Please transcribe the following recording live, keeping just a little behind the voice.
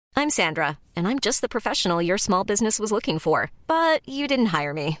I'm Sandra, and I'm just the professional your small business was looking for. But you didn't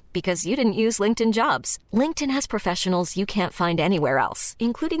hire me because you didn't use LinkedIn Jobs. LinkedIn has professionals you can't find anywhere else,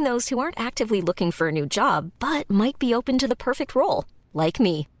 including those who aren't actively looking for a new job, but might be open to the perfect role, like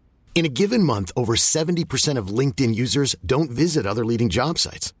me. In a given month, over 70% of LinkedIn users don't visit other leading job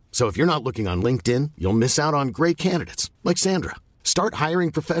sites. So if you're not looking on LinkedIn, you'll miss out on great candidates like Sandra. Start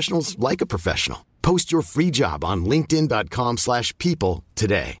hiring professionals like a professional. Post your free job on linkedin.com/people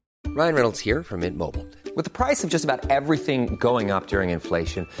today. Ryan Reynolds here from Mint Mobile. With the price of just about everything going up during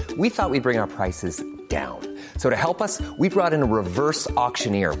inflation, we thought we'd bring our prices down. So to help us, we brought in a reverse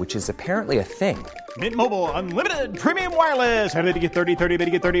auctioneer, which is apparently a thing. Mint Mobile Unlimited Premium Wireless. How to get 30, 30, bit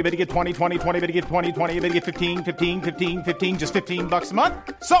to get 30, bit to get 20, 20, 20, bit to get 20, 20, bit to get 15, 15, 15, 15, just $15 a month?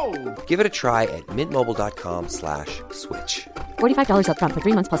 Sold! Give it a try at mintmobile.com/switch. $45 up front for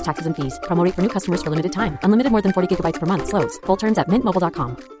 3 months plus taxes and fees. Promo rate for new customers for limited time. Unlimited more than 40 gigabytes per month. Slows full terms at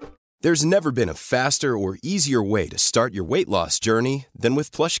mintmobile.com. There's never been a faster or easier way to start your weight loss journey than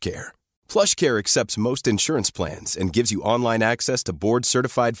with PlushCare. PlushCare accepts most insurance plans and gives you online access to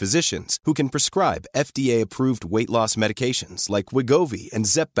board-certified physicians who can prescribe FDA-approved weight loss medications like Wegovy and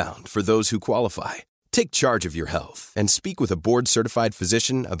Zepbound for those who qualify. Take charge of your health and speak with a board-certified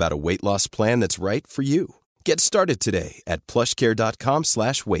physician about a weight loss plan that's right for you. Get started today at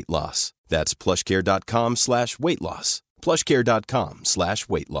plushcare.com/weightloss. That's plushcare.com/weightloss.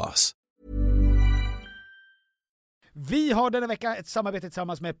 plushcare.com/weightloss. Vi har denna vecka ett samarbete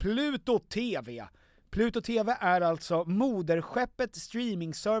tillsammans med Pluto TV. Pluto TV är alltså moderskeppet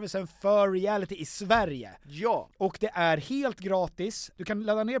streamingservicen för reality i Sverige. Ja. Och det är helt gratis. Du kan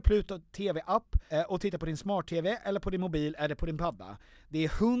ladda ner Pluto TV-app och titta på din smart-tv eller på din mobil eller på din padda. Det är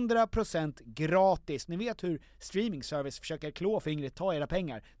 100% gratis. Ni vet hur streamingservice försöker klåfingrigt ta era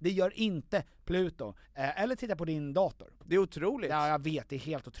pengar. Det gör inte Pluto. Eller titta på din dator. Det är otroligt. Ja, jag vet. Det är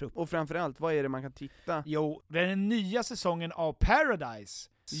helt otroligt. Och framförallt, vad är det man kan titta? Jo, det är den nya säsongen av Paradise.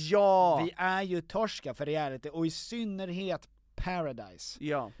 Ja! Vi är ju torska för reality och i synnerhet Paradise.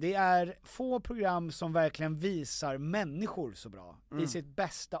 Ja. Det är få program som verkligen visar människor så bra. I sitt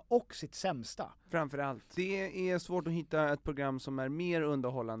bästa och sitt sämsta. Framförallt. Det är svårt att hitta ett program som är mer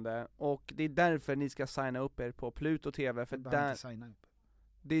underhållande och det är därför ni ska signa upp er på Pluto TV. För det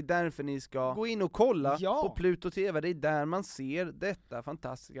är därför ni ska gå in och kolla på Pluto TV. Det är där man ser detta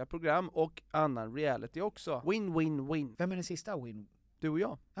fantastiska program och annan reality också. Win, win, win. Vem är den sista win? Du och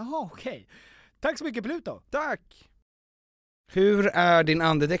jag. Jaha, okej. Tack så mycket Pluto. Tack! Hur är din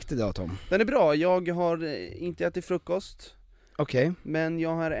andedräkt idag, Tom? Den är bra. Jag har inte ätit frukost. Okej. Men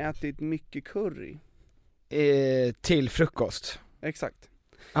jag har ätit mycket curry. Till frukost? Exakt.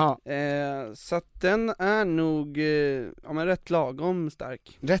 Ja. Så att den är nog men rätt lagom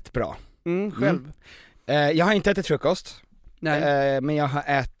stark. Rätt bra. Själv. Jag har inte ätit frukost. Nej. Men jag har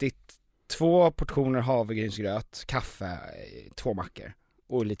ätit 2 portioner havregrynsgröt, kaffe, 2 mackor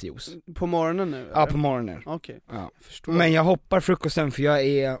och lite juice. På morgonen nu? Ja, på morgonen. Okej. Ja. Förstår. Men jag hoppar frukosten för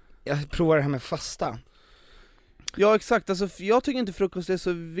jag provar det här med fasta. Ja, exakt. Alltså, jag tycker inte frukost är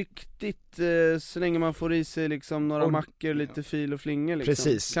så viktigt så länge man får i sig liksom några mackor, lite fil och flingor liksom.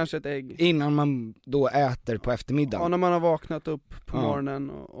 Precis. Kanske ett ägg. Innan man då äter på eftermiddagen. Ja, när man har vaknat upp på morgonen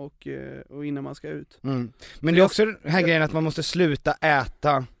och innan man ska ut. Men det är också den här grejen att man måste sluta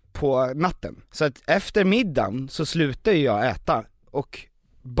äta på natten. Så att efter middagen så slutar jag äta och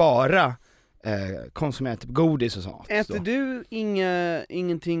bara konsumerar typ godis och sånt. Äter du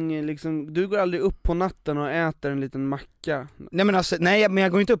ingenting liksom, du går aldrig upp på natten och äter en liten macka? Nej men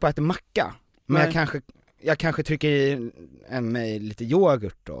jag går inte upp och äter macka. Men jag kanske trycker i mig lite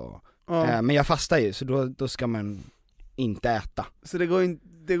yoghurt och men jag fastar ju så då ska man inte äta. Så det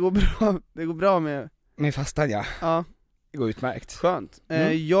går bra med fastan, ja. Ja. Det går utmärkt. Skönt.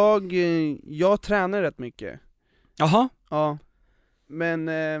 Jag tränar rätt mycket. Jaha. Ja.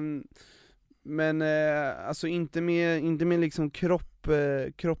 Men alltså inte med liksom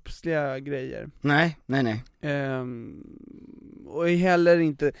kroppsliga grejer. Nej. Och heller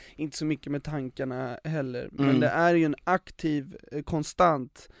inte så mycket med tankarna heller. Men det är ju en aktiv,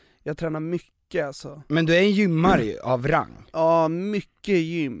 konstant. Jag tränar mycket alltså. Men du är en gymmare av rang. Ja, mycket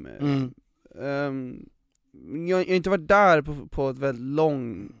gym. Jag har inte varit där på ett väldigt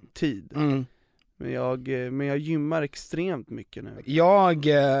lång tid. Men jag gymmar extremt mycket nu. Jag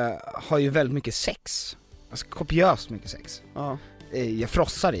har ju väldigt mycket sex. Alltså kopiöst mycket sex. Ja. Jag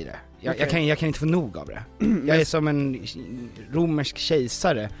frossar i det. Okay. Jag kan inte få nog av det. Jag är som en romersk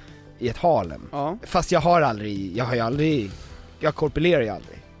kejsare i ett harem. Ja. Fast jag korpulerar ju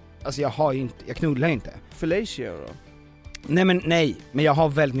aldrig. Alltså jag knullar inte. Fellatio då? Nej, men jag har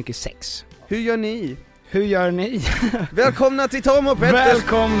väldigt mycket sex. Hur gör ni? Hur gör ni? Välkomna till Tom och Petter.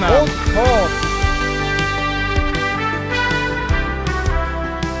 Välkomna!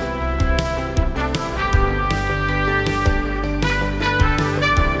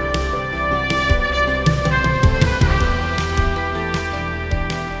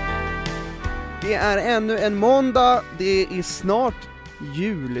 Det är ännu en måndag, det är snart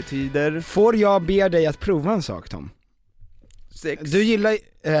juletider. Får jag be dig att prova en sak, Tom? Sex. Du gillar,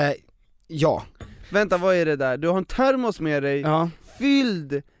 ja. Vänta, vad är det där? Du har en termos med dig,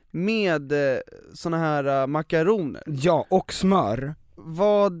 fylld med såna här makaroner. Ja, och smör.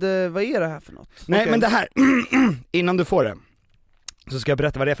 Vad är det här för något? Nej, men det här, innan du får det, så ska jag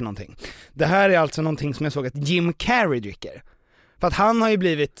berätta vad det är för någonting. Det här är alltså någonting som jag såg att Jim Carrey dricker. För att han har ju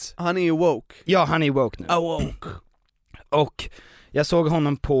blivit... Han är ju woke. Ja, han är woke nu. Awoke. Och jag såg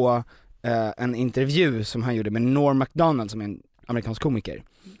honom på en intervju som han gjorde med Norm Macdonald som är en amerikansk komiker.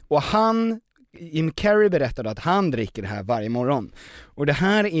 Och Jim Carrey berättade att han dricker det här varje morgon. Och det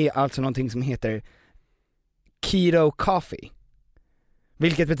här är alltså någonting som heter keto coffee.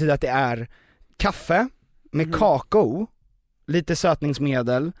 Vilket betyder att det är kaffe med kakao, lite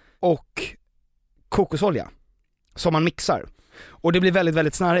sötningsmedel och kokosolja som man mixar. Och det blir väldigt,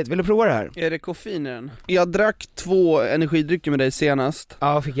 väldigt snarrigt. Vill du prova det här? Är det koffein i den? Jag drack 2 energidrycker med dig senast.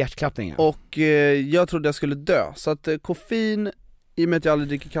 Ja, jag fick hjärtklappning. Och jag trodde jag skulle dö. Så att koffein, i och med att jag aldrig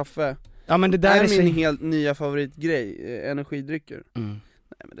dricker kaffe, ja, men det där är min helt nya favoritgrej, energidrycker. Nej,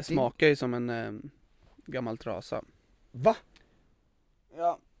 men det smakar ju som en gammal trasa. Va?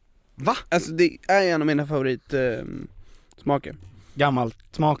 Ja. Va? Alltså det är en av mina favoritsmaker.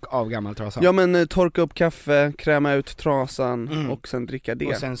 Smak av gammal trasa. Ja, men torka upp kaffe, kräma ut trasan och sen dricka det.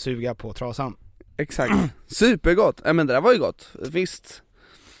 Och sen suga på trasan. Exakt. Supergott. Men det där var ju gott. Visst.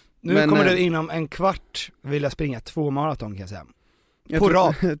 Nu kommer du inom en kvart vilja springa 2 maraton, kan jag säga. Jag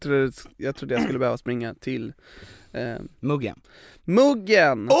trodde jag skulle behöva springa till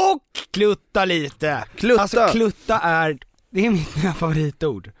Muggen. Och klutta lite. Alltså klutta det är mitt nya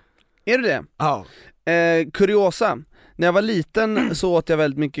favoritord. Är det det? Ja. Kuriosa. När jag var liten så åt jag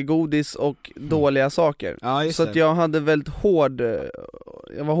väldigt mycket godis och dåliga saker. Ja, just så att jag hade väldigt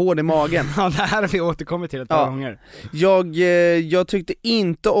jag var hård i magen. Ja, det här har vi återkommit till ett par gånger. Jag tyckte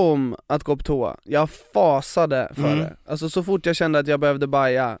inte om att gå på toa. Jag fasade för det. Alltså så fort jag kände att jag behövde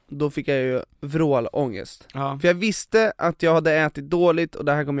baja, då fick jag ju vrålångest. Ja. För jag visste att jag hade ätit dåligt och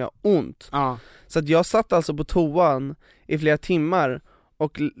det här kommer jag ont. Ja. Så att jag satt alltså på toan i flera timmar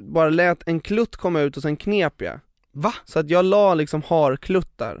och bara lät en klutt komma ut och sen knep jag. Va? Så att jag la liksom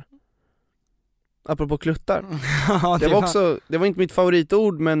harkluttar. Apropå kluttar. Ja, det var inte mitt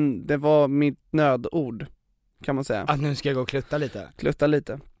favoritord, men det var mitt nödord, kan man säga. Att nu ska jag gå och klutta lite. Klutta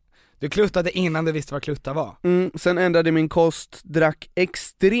lite. Du kluttade innan du visste vad klutta var. Sen ändrade min kost, drack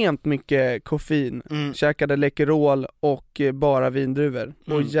extremt mycket koffein, käkade Läkerol och bara vindruvor.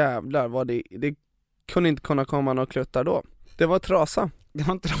 Och jävlar vad det kunde inte kunna komma några kluttar då. Det var trasa. Det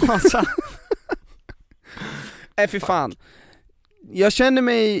var en trasa. Fy fan. Jag känner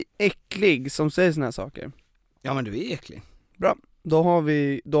mig äcklig som säger såna här saker. Ja, men du är äcklig. Bra, då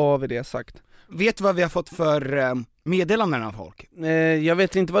har vi det sagt. Vet du vad vi har fått för meddelanden av folk? Jag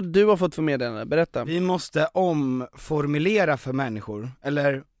vet inte vad du har fått för meddelanden, berätta. Vi måste omformulera för människor,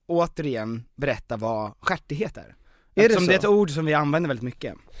 eller återigen berätta vad stjärtighet är. Eftersom det är ett ord som vi använder väldigt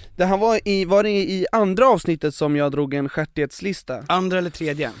mycket. Det här var det i andra avsnittet som jag drog en stjärtighetslista? Andra eller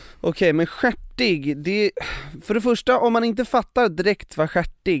tredje? Okej, men stjärtig, för det första, om man inte fattar direkt vad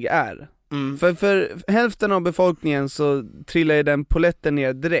stjärtig är, för hälften av befolkningen så trillar ju den poletten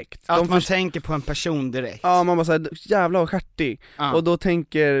ner direkt. Att man tänker på en person direkt. Ja, man bara såhär, jävlar vad stjärtig. Och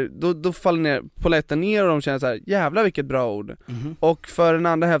då faller ner poletten ner och de känner såhär, jävlar vilket bra ord. Och för den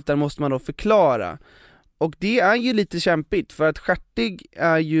andra hälften måste man då förklara. Och det är ju lite kämpigt, för att stjärtig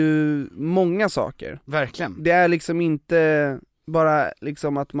är ju många saker. Verkligen. Det är liksom inte bara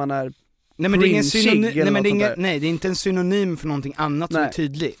liksom att man är det är inte en synonym för någonting annat som är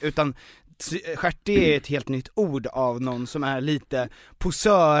tydlig, utan stjärtig är ett helt nytt ord av någon som är lite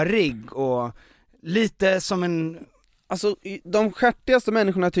posörig och lite som en... Alltså de stjärtigaste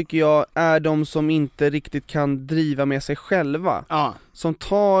människorna tycker jag är de som inte riktigt kan driva med sig själva. Som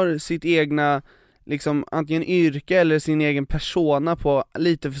tar sitt egna liksom antingen yrke eller sin egen persona på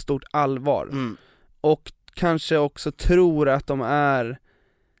lite för stort allvar. Och kanske också tror att de är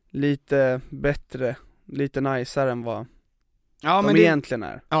lite bättre, lite najsare än vad de egentligen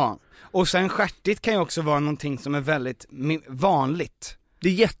är. Ja, och sen stjärtigt kan ju också vara någonting som är väldigt vanligt. Det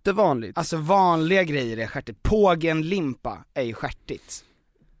är jättevanligt. Alltså vanliga grejer är stjärtigt. Pågenlimpa är ju stjärtigt.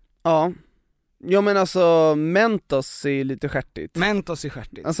 Ja. Ja men alltså Mentos är lite skärtigt. Mentos är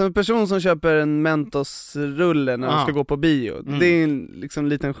skärtigt. Alltså en person som köper en Mentos-rulle när de ska gå på bio, det är en liksom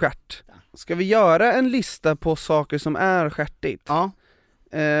liten skärt. Ska vi göra en lista på saker som är skärtigt? Ja.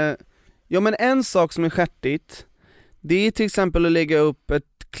 Ja men en sak som är skärtigt, det är till exempel att lägga upp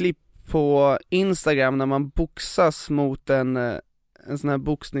ett klipp på Instagram när man boxas mot en sån här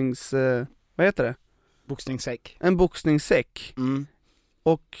boxnings... vad heter det? Boxningssäck. En boxningssäck.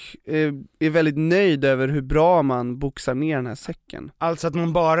 Och är väldigt nöjd över hur bra man boxar ner den här säcken. Alltså att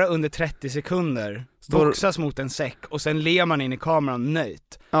man bara under 30 sekunder boxas mot en säck och sen ler man in i kameran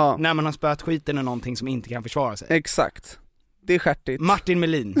nöjt. Ja. När man har spöat skiten och någonting som inte kan försvara sig. Exakt. Det är skärtigt. Martin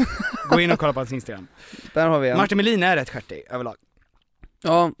Melin. Gå in och kolla på hans Instagram. Där har vi en. Martin Melin är rätt skärtig överlag.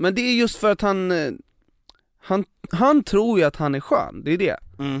 Ja, men det är just för att han tror ju att han är skön, det är det.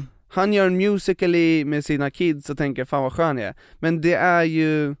 Han gör en Musical.ly med sina kids och tänker fan vad skön jag är. Men det är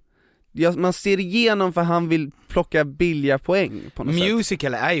ju, man ser igenom för han vill plocka billiga poäng på något sätt.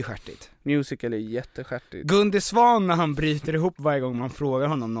 Musical är ju skärtigt. Musical är jätteskärtigt. Gunde Svan när han bryter ihop varje gång man frågar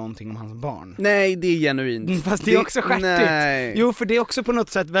honom någonting om hans barn. Nej, det är genuint. Fast det är också skärtigt. Nej. Jo, för det är också på något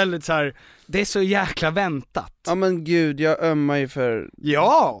sätt väldigt så här. Det är så jäkla väntat. Ja men gud, jag ömmar ju för...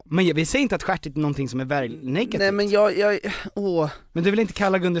 Ja, men vi säger inte att skärtigt är någonting som är väldigt negativt. Nej men Men du vill inte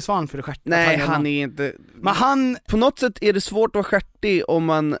kalla Gunde Svan för det skärtigt? Nej, han är inte... Men han... På något sätt är det svårt att vara skärtig om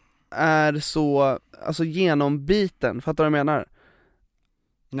man är så, alltså genombiten, fattar du vad jag menar?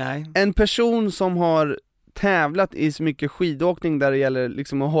 Nej. En person som har tävlat i så mycket skidåkning där det gäller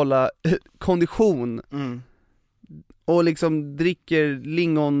liksom att hålla kondition och liksom dricker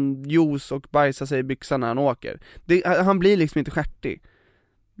lingonjuice och bajsar sig i byxan när han åker. Han blir liksom inte skärtig.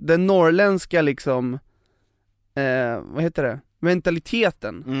 Den norrländska liksom, vad heter det?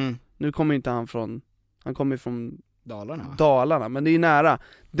 Mentaliteten. Nu kommer inte han kommer från Dalarna, men det är ju nära.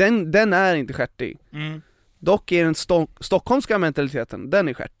 Den är inte skärtig. Dock är den stockholmska mentaliteten, den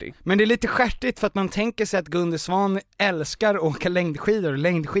är skärtig. Men det är lite skärtigt för att man tänker sig att Gunde Svan älskar att åka längdskidor, och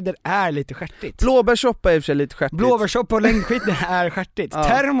längdskidor är lite skärtigt. Blåbärssoppa är i och för sig lite skärtigt. Blåbärssoppa och längdskidor är skärtigt. Ja.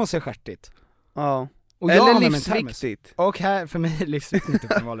 Termos är skärtigt. Ja. Och eller livsviktigt. Och här, för mig är livsviktigt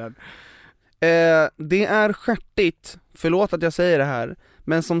uppenbarligen. Det är skärtigt, förlåt att jag säger det här,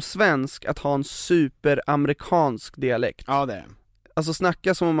 men som svensk att ha en superamerikansk dialekt. Ja, det är. Alltså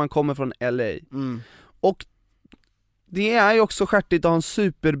snacka som om man kommer från LA. Och det är ju också skärtigt att ha en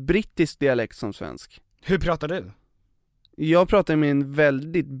superbrittisk dialekt som svensk. Hur pratar du? Jag pratar med en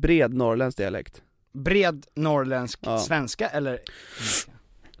väldigt bred norrländsk dialekt. Bred norrländsk svenska eller?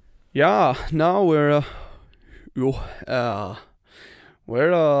 Ja, now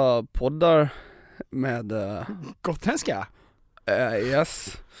we're poddar med gotländska?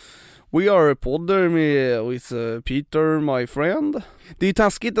 Yes. We are a podder with Peter, my friend. Det är ju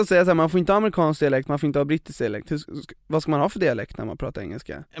taskigt att säga så här, man får inte ha amerikansk dialekt, man får inte ha brittisk dialekt. Vad ska man ha för dialekt när man pratar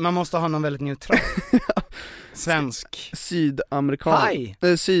engelska? Man måste ha någon väldigt neutral. Svensk.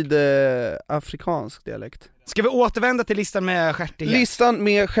 Sydafrikansk dialekt. Ska vi återvända till listan med skärtighet? Listan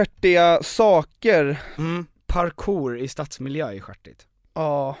med skärtiga saker. Parkour i stadsmiljö är skärtigt.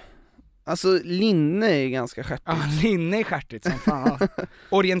 Ja. Alltså linne är ganska skärtigt. Ja, linne är skärtigt som fan.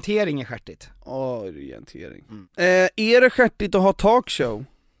 Orientering är skärtigt. Orientering. Är det skärtigt att ha talkshow?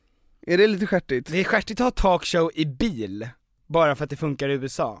 Är det lite skärtigt? Det är skärtigt att ha talkshow i bil, bara för att det funkar i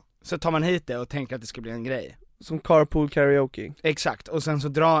USA. Så tar man hit det och tänker att det ska bli en grej. Som carpool karaoke. Exakt, och sen så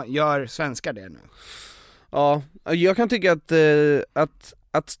gör svenskar det nu. Ja, jag kan tycka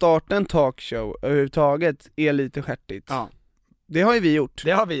att starta en talkshow överhuvudtaget är lite skärtigt. Ja. Det har ju vi gjort.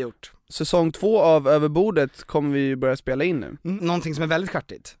 Det har vi gjort. Säsong 2 av Överbordet kommer vi börja spela in nu. Någonting som är väldigt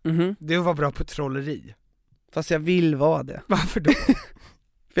skärtigt. Det är att vara bra på trolleri. Fast jag vill vara det. Varför då?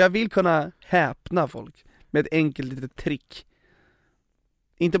 För jag vill kunna häpna folk med ett enkelt litet trick.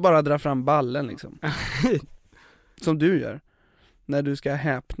 Inte bara dra fram ballen liksom. Som du gör när du ska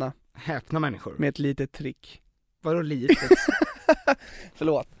häpna människor med ett litet trick. Vadå litet?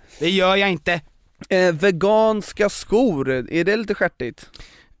 Förlåt. Det gör jag inte. Veganska skor, är det lite skärtigt?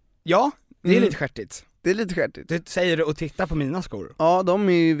 Ja, det är lite skärtigt. Det är lite skärtigt. Det säger du och titta på mina skor. Ja, de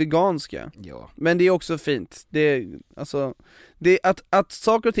är ju veganska. Ja. Men det är också fint. Att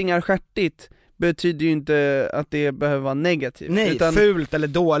saker och ting är skärtigt betyder ju inte att det behöver vara negativt. Nej, fult eller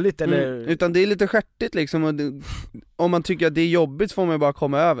dåligt eller... Utan det är lite skärtigt liksom, och om man tycker att det är jobbigt får man bara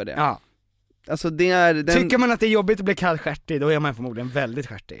komma över det. Ja. Alltså det är Tycker man att det är jobbigt att bli kallad skärtig, då är man förmodligen väldigt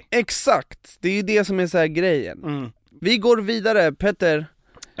skärtig. Exakt, det är ju det som är så här grejen. Vi går vidare, Petter.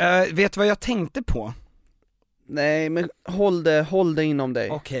 Vet du vad jag tänkte på? Nej, men håll det inom dig.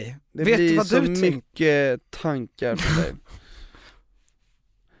 Okej. Det blir så mycket tankar för dig.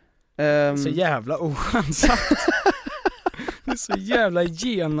 Så jävla ochansat. Det är så jävla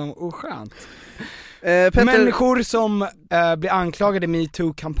oskönt. Människor som blir anklagade i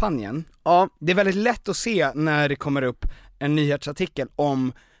MeToo-kampanjen, det är väldigt lätt att se när det kommer upp en nyhetsartikel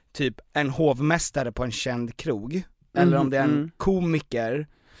om typ en hovmästare på en känd krog, eller om det är en komiker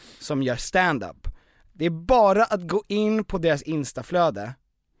som gör stand-up. Det är bara att gå in på deras instaflöde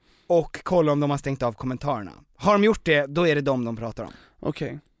och kolla om de har stängt av kommentarerna. Har de gjort det, då är det de pratar om.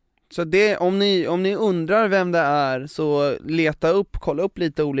 Okej. Så det, om ni undrar vem det är, så kolla upp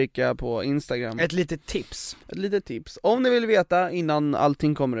lite olika på Instagram. Ett litet tips. Om ni vill veta innan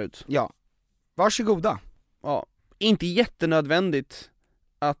allting kommer ut. Ja. Varsågoda. Ja. Inte jättenödvändigt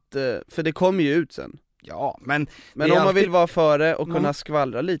att, för det kommer ju ut sen. Ja, men om man vill vara före och kunna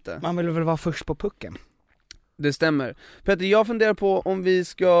skvallra lite. Man vill väl vara först på pucken. Det stämmer. Peter, jag funderar på om vi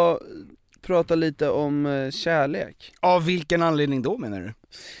ska prata lite om kärlek. Av vilken anledning då, menar du?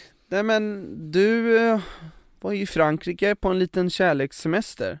 Nej, men du var ju i Frankrike på en liten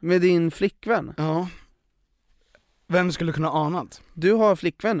kärlekssemester med din flickvän. Ja. Vem skulle kunna anat? Du har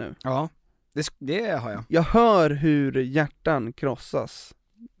flickvän nu. Ja, det har jag. Jag hör hur hjärtan krossas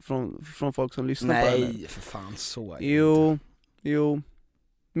från folk som lyssnar på henne. Nej, för fan, så är Jo.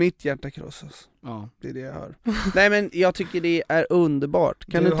 Mitt hjärta krossas. Ja. Det är det jag hör. Nej, men jag tycker det är underbart.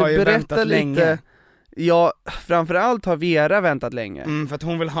 Kan du inte berätta lite? Länge. Ja, framförallt har Vera väntat länge. För att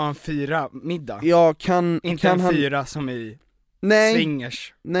hon vill ha en 4-middag. Ja, inte en 4 som i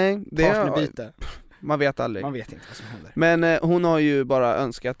swingers. Nej, det partnerbyte. Man vet aldrig. Man vet inte vad som händer. Men hon har ju bara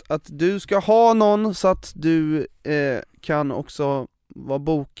önskat att du ska ha någon så att du kan också vara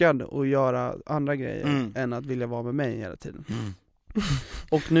bokad och göra andra grejer än att vilja vara med mig hela tiden.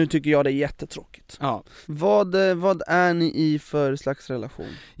 Och nu tycker jag det är jättetråkigt. Ja. Vad är ni i för slags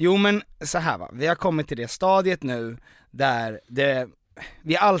relation? Jo, men så här va, vi har kommit till det stadiet nu där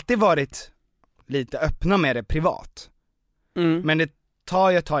vi har alltid varit lite öppna med det privat. Men det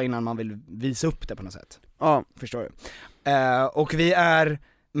tar ju ett tag innan man vill visa upp det på något sätt. Ja. Förstår du? Och vi är,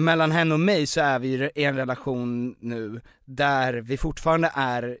 mellan henne och mig så är vi i en relation nu där vi fortfarande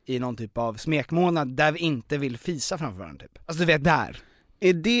är i någon typ av smekmånad där vi inte vill fisa framför varandra typ. Alltså du vet, där.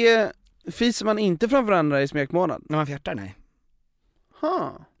 Fiser man inte framför varandra i smekmånad? När man fjärtar, nej.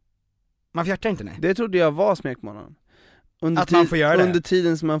 Man fjärtar inte, nej. Det trodde jag var smekmånaden. Man får göra det. Under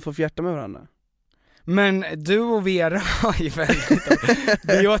tiden som man får fjärta med varandra. Men du och Vera har ju väldigt...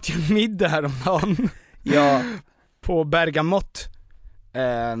 Vi åt ju middag häromdagen. Ja. På Bergamott.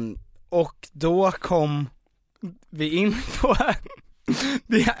 Och då kom vi in på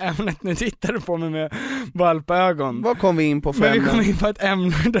det ämnet. Nu tittar du på mig med valpögon. Vad kom vi in på för ämne? Men vi kom in på ett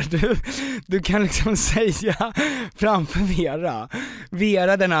ämne där du kan liksom säga framför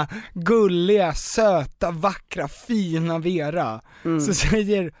Vera, denna gulliga, söta, vackra, fina Vera. Så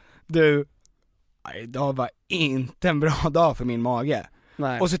säger du: idag var inte en bra dag för min mage.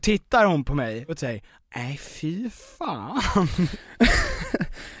 Nej. Och så tittar hon på mig och säger: nej, fy fan.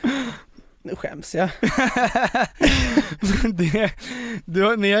 Nu skäms jag.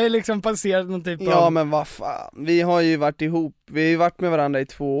 Ni har ju liksom passerat någon typ av... Ja, men vad fan. Vi har ju varit ihop, vi har ju varit med varandra i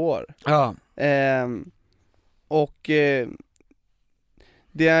 2 år. Ja.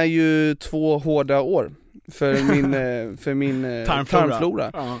 Det är ju 2 hårda år för min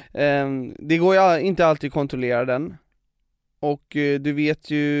tarmflora. Ja. Det går ju inte alltid att kontrollera den. Och du vet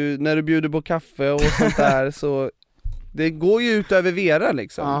ju, när du bjuder på kaffe och sånt där så det går ju ut över Vera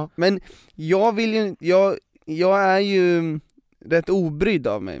liksom. Ja. Men jag är ju rätt obrydd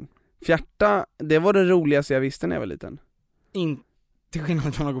av mig. Fjärta, det var det roligaste jag visste när jag var liten. Till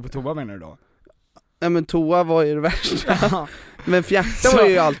skillnad från att gå på toa, menar du då? Ja, men toa var ju det värsta. Ja. Men fjärta var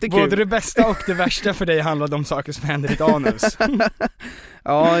ju alltid kul. Både det bästa och det värsta för dig handlade om saker som händer i ditt anus.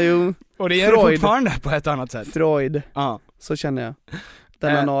 Ja, jo. Och det är det fortfarande på ett annat sätt. Freud. Ja. Så känner jag.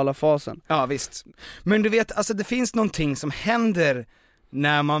 Den anala fasen. Ja, visst. Men du vet, alltså det finns någonting som händer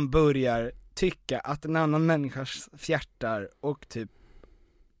när man börjar tycka att en annan människas fjärtar och typ...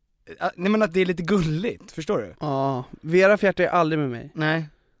 Nej, men att det är lite gulligt, förstår du? Ja, Vera fjärtar är aldrig med mig. Nej.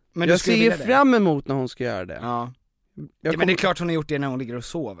 Men jag ser fram emot när hon ska göra det. Ja. Men det är klart hon har gjort det när hon ligger och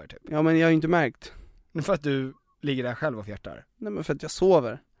sover typ. Ja, men jag har ju inte märkt. Men för att du ligger där själv och fjärtar. Nej, men för att jag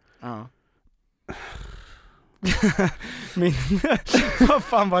sover. Ja. Vad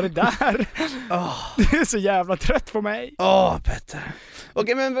fan var det där? Du är så jävla trött på mig. Petter.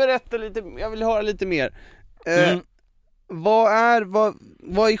 Okej, men berätta lite, jag vill höra lite mer. Vad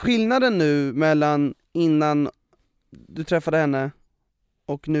är skillnaden nu mellan innan du träffade henne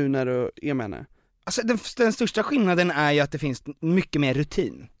och nu när du är med henne? Alltså den största skillnaden är ju att det finns mycket mer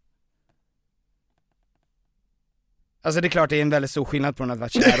rutin. Alltså det är klart det är en väldigt stor skillnad på att vara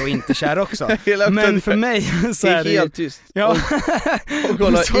kär och inte kär också. Men för mig så är det helt tyst. Ja. Och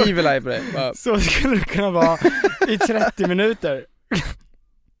kolla evil eye på dig. Bara. Så skulle det kunna vara i 30 minuter.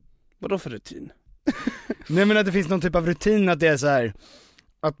 Vadå för rutin? Nej men att det finns någon typ av rutin, att det är så här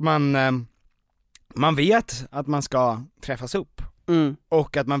att man vet att man ska träffas upp.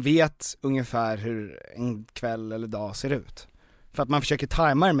 Och att man vet ungefär hur en kväll eller dag ser ut. För att man försöker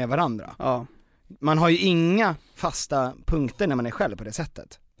tajma det med varandra. Ja. Man har ju inga fasta punkter när man är själv på det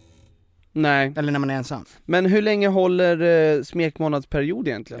sättet. Nej. Eller när man är ensam. Men hur länge håller smekmånadsperiod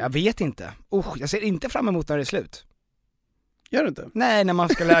egentligen? Jag vet inte. Jag ser inte fram emot när det är slut. Gör du inte? Nej, när man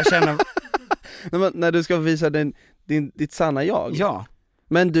ska lära känna när du ska visa ditt sanna jag. Ja.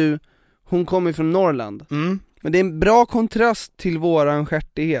 Men du, hon kommer från Norrland. Men det är en bra kontrast till våran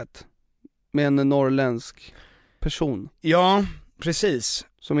skärtighet med en norrländsk person. Ja, precis.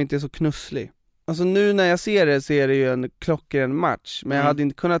 Som inte är så knusslig. Alltså nu när jag ser det så är det ju en klockren match. Men jag hade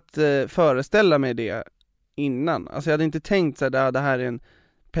inte kunnat föreställa mig det innan. Alltså jag hade inte tänkt så här, det här är en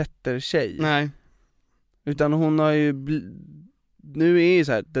Petter-tjej. Nej. Utan hon har ju nu är ju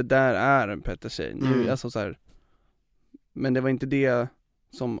så här, det där är en Petter-tjej. Alltså så här, men det var inte det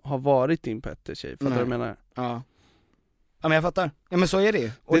som har varit din Petter-tjej. Fattar du vad jag menar? Ja. Ja men jag fattar. Ja men så är det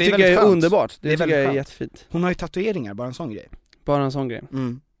ju. Och det tycker jag är skönt. Underbart. Det tycker jag är skönt. jättefint. Hon har ju tatueringar, bara en sån grej. Bara en sån grej.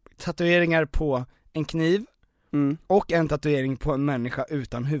 Tatueringar på en kniv och en tatuering på en människa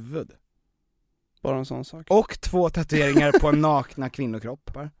utan huvud. Bara en sån sak. Och 2 tatueringar på nakna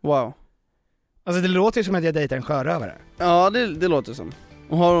kvinnokroppar. Wow. Alltså det låter ju som att jag dejtar en sjörövare. Ja, det låter som.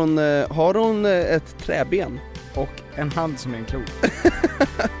 Och har hon ett träben? Och en hand som är en klo.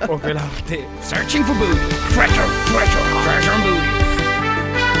 Och vill alltid searching for booty. Treasure on booty.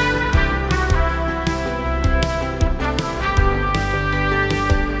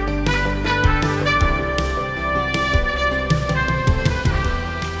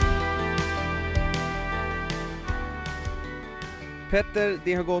 Petter,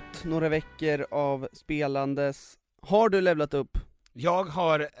 det har gått några veckor av spelandes. Har du levlat upp? Jag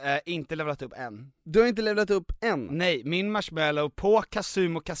har inte levlat upp än. Du har inte levlat upp än? Nej, min marshmallow på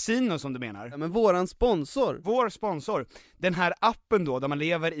Casumo Casino som du menar. Ja, men våran sponsor. Vår sponsor. Den här appen då, där man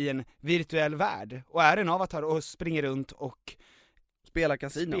lever i en virtuell värld och är en avatar och springer runt och spela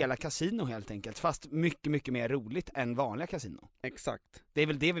kasino helt enkelt, fast mycket, mycket mer roligt än vanliga kasino. Exakt. Det är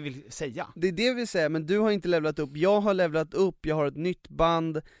väl det vi vill säga. Det är det vi vill säga, men du har inte levlat upp. Jag har levlat upp, jag har ett nytt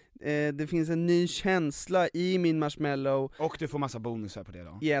band. Det finns en ny känsla i min marshmallow. Och du får massa bonusar på det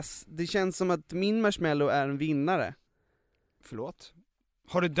då. Yes, det känns som att min marshmallow är en vinnare. Förlåt?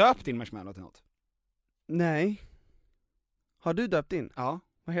 Har du döpt din marshmallow till något? Nej. Har du döpt din? Ja.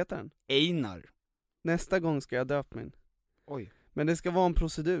 Vad heter den? Einar. Nästa gång ska jag döpa min. Oj. Men det ska vara en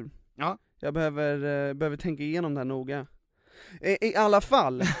procedur. Ja. Jag behöver tänka igenom det här noga. I alla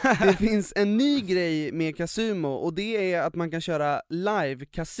fall, det finns en ny grej med Casumo, och det är att man kan köra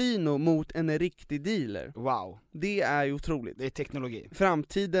live-casino mot en riktig dealer. Wow. Det är ju otroligt. Det är teknologi.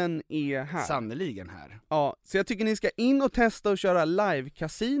 Framtiden är här. Sannoliken här. Ja, så jag tycker ni ska in och testa och köra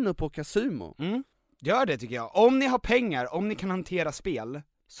live-casino på Casumo. Gör det tycker jag. Om ni har pengar, om ni kan hantera spel,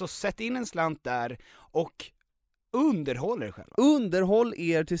 så sätt in en slant där och underhåll er själva. Underhåll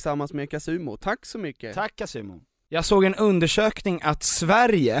er tillsammans med Casumo. Tack så mycket. Tack Casumo. Jag såg en undersökning att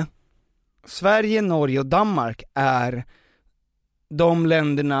Sverige, Norge och Danmark är de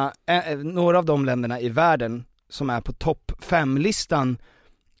länderna, några av de länderna i världen som är på topp 5-listan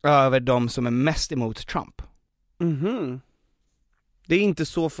över de som är mest emot Trump. Det är inte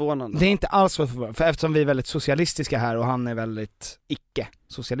så förvånande. Det är inte alls så förvånande, för eftersom vi är väldigt socialistiska här och han är väldigt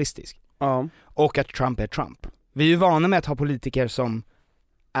icke-socialistisk. Ja. Och att Trump är Trump. Vi är ju vana med att ha politiker som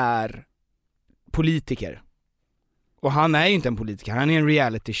är politiker. Och han är ju inte en politiker, han är en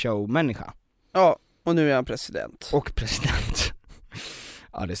reality show-människa. Ja, och nu är han president. Och president.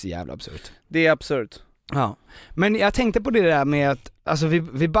 Ja, det är så jävla absurt. Det är absurt. Ja, men jag tänkte på det där med att, alltså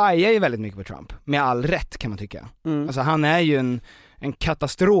vi bajar ju väldigt mycket på Trump. Med all rätt kan man tycka. Alltså han är ju en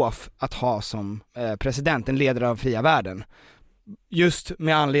katastrof att ha som president, en ledare av fria världen. Just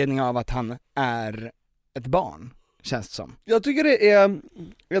med anledning av att han är ett barn, känns det som. Jag tycker det är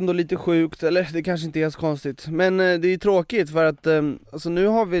ändå lite sjukt, eller det kanske inte är så konstigt, men det är tråkigt för att alltså nu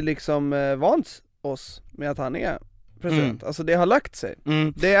har vi liksom vant oss med att han är president. Alltså det har lagt sig.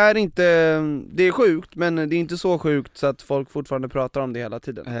 Det är sjukt, men det är inte så sjukt så att folk fortfarande pratar om det hela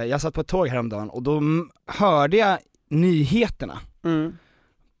tiden. Jag satt på ett tåg häromdagen och då hörde jag nyheterna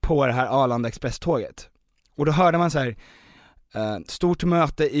på det här Arlanda Express-tåget. Och då hörde man så här: stort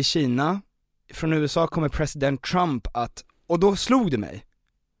möte i Kina, från USA kommer president Trump att, och då slog det mig.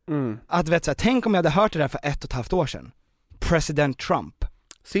 Att vet så här, tänk om jag hade hört det där för 1,5 år sedan. President Trump.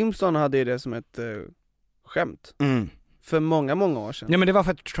 Simpson hade ju det som ett skämt. För många år sedan. Ja, men det var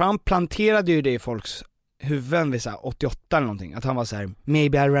för att Trump planterade ju det i folks huvuden vid så här 88 eller någonting. Att han var så här: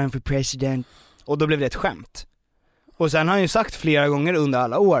 maybe I'll run for president. Och då blev det ett skämt. Och sen har han ju sagt flera gånger under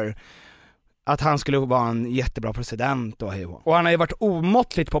alla år att han skulle vara en jättebra president och hej och han har ju varit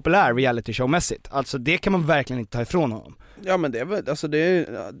omåttligt populär reality showmässigt. Alltså det kan man verkligen inte ta ifrån honom. Ja, men det är väl, alltså det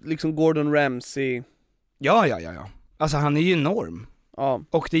är liksom Gordon Ramsay. Ja. Alltså han är ju enorm. Ja.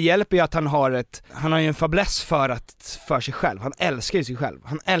 Och det hjälper ju att han har ju en fäbless för sig själv. Han älskar ju sig själv.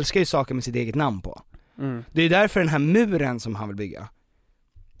 Han älskar ju saker med sitt eget namn på. Det är därför den här muren som han vill bygga.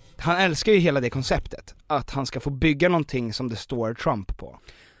 Han älskar ju hela det konceptet. Att han ska få bygga någonting som det står Trump på.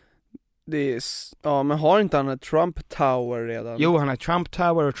 Det är, ja, men har inte han ett Trump Tower redan? Jo, han har Trump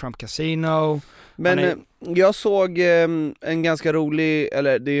Tower och Trump Casino. Men jag såg en ganska rolig,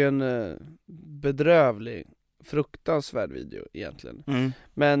 eller det är en bedrövlig, fruktansvärd video egentligen.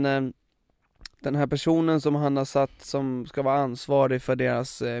 Men den här personen som han har satt som ska vara ansvarig för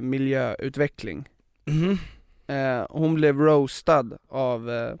deras miljöutveckling, hon blev roastad av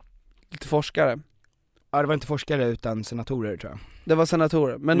lite forskare. Ja, det var inte forskare utan senatorer tror jag. Det var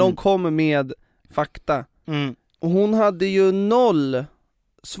senatorer, men de kom med fakta. Och hon hade ju 0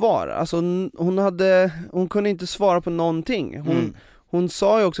 svar. Alltså hon kunde inte svara på någonting. Hon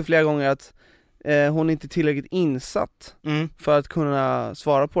sa ju också flera gånger att hon inte är tillräckligt insatt för att kunna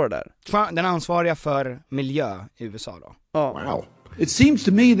svara på det där. Den ansvariga för miljö i USA då. Ja. Wow. It seems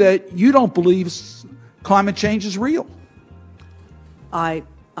to me that you don't believe climate change is real. I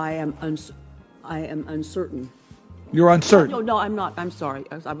am uncertain. You're uncertain. No, I'm not. I'm sorry.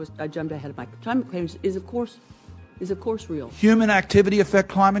 I jumped ahead of my climate change is of course real. Human activity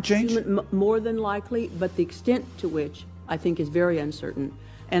affect climate change? More than likely, but the extent to which I think is very uncertain.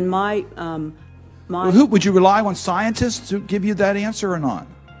 And my who would you rely on scientists to give you that answer or not?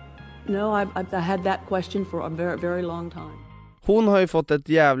 No, I had that question for a very, very long time. Hon har ju fått ett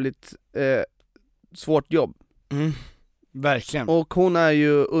jävligt svårt jobb. Verkligen. Och hon är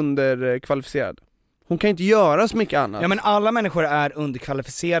ju underkvalificerad. Hon kan inte göra så mycket annat. Ja, men alla människor är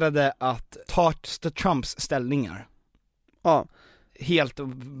underkvalificerade att ta Trumps ställningar. Ja. Helt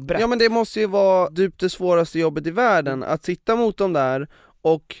brett. Ja, men det måste ju vara typ det svåraste jobbet i världen. Att sitta mot dem där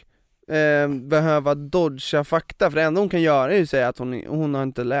och behöva dodga fakta. För det enda hon kan göra är ju säga att hon har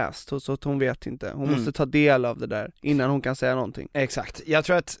inte läst, så att hon vet inte. Hon måste ta del av det där innan hon kan säga någonting. Exakt. Jag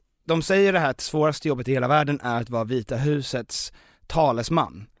tror att de säger det här att det svåraste jobbet i hela världen är att vara Vita husets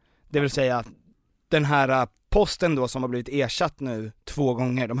talesman. Det vill säga att den här posten då som har blivit ersatt nu 2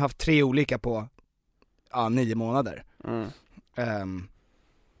 gånger. De har haft 3 olika på 9 månader.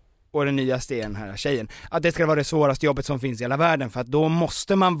 Och det nyaste är den här tjejen. Att det ska vara det svåraste jobbet som finns i hela världen. För att då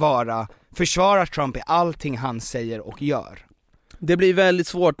måste man försvara Trump i allting han säger och gör. Det blir väldigt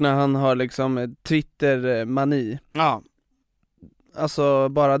svårt när han har liksom Twitter-mani. Ja. Alltså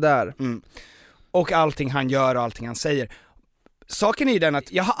bara där. Och allting han gör och allting han säger. Saken är ju den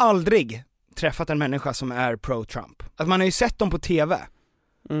att jag har aldrig träffat en människa som är pro-Trump. Att man har ju sett dem på TV.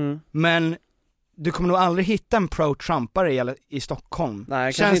 Men du kommer nog aldrig hitta en pro-Trumpare i Stockholm.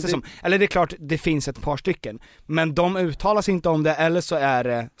 Nej, känns det inte som. Eller det är klart, det finns ett par stycken. Men de uttalas inte om det, eller så är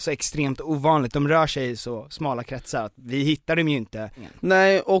det så extremt ovanligt. De rör sig i så smala kretsar att vi hittar dem ju inte.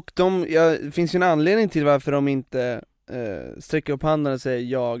 Nej, och det finns ju en anledning till varför de inte sträcker upp handen och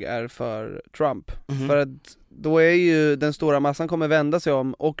säger jag är för Trump. För att då är ju den stora massan kommer vända sig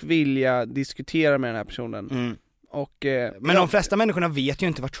om och vilja diskutera med den här personen. Och, men de flesta människorna vet ju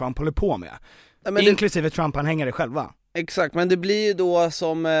inte vad Trump håller på med. Inklusive Trump-anhängare själva. Exakt, men det blir ju då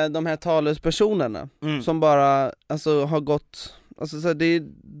som de här talespersonerna som bara har gått, så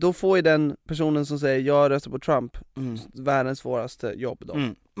då får ju den personen som säger jag röstar på Trump världens svåraste jobb då.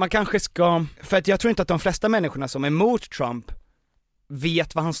 Man kanske ska, för att jag tror inte att de flesta människorna som är emot Trump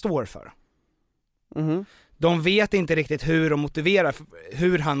vet vad han står för. De vet inte riktigt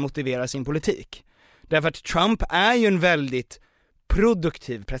hur han motiverar sin politik. Därför att Trump är ju en väldigt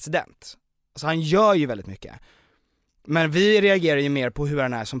produktiv president. Alltså han gör ju väldigt mycket. Men vi reagerar ju mer på hur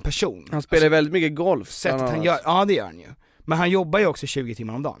han är som person. Han spelar väldigt mycket golf. Sättet han gör, ja det gör han ju. Men han jobbar ju också 20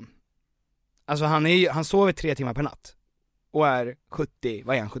 timmar om dagen. Alltså han sover 3 timmar per natt. Och är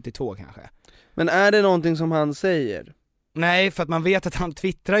 72 kanske. Men är det någonting som han säger? Nej, för att man vet att han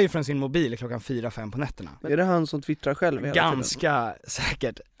twittrar ju från sin mobil klockan 4-5 på nätterna. Är det han som twittrar själv hela tiden? Ganska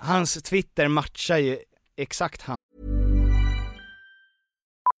säkert. Hans Twitter matchar ju exakt han.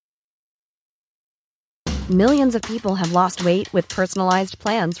 Millions of people have lost weight with personalized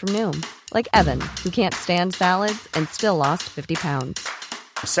plans from Noom. Like Evan, who can't stand salads and still lost 50 pounds.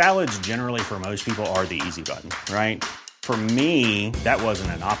 Salads generally for most people are the easy button, right? For me, that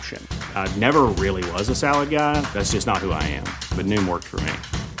wasn't an option. I never really was a salad guy. That's just not who I am. But Noom worked for me.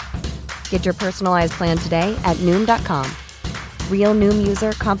 Get your personalized plan today at Noom.com. Real Noom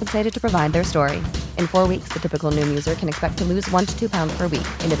user compensated to provide their story. In 4 weeks, the typical Noom user can expect to lose 1 to 2 pounds per week.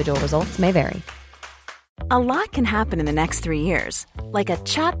 Individual results may vary. A lot can happen in the next 3 years. Like a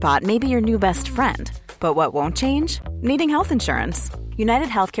chatbot may be your new best friend. But what won't change? Needing health insurance. United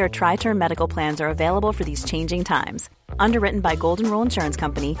Healthcare Tri-Term Medical Plans are available for these changing times. Underwritten by Golden Rule Insurance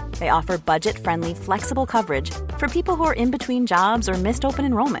Company, they offer budget-friendly, flexible coverage for people who are in between jobs or missed open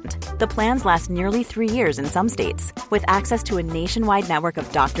enrollment. The plans last nearly 3 years in some states, with access to a nationwide network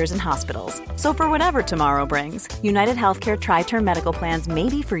of doctors and hospitals. So for whatever tomorrow brings, United Healthcare Tri-Term Medical Plans may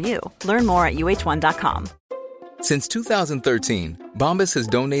be for you. Learn more at uh1.com. Since 2013, Bombas has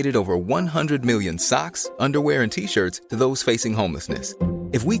donated over 100 million socks, underwear, and T-shirts to those facing homelessness.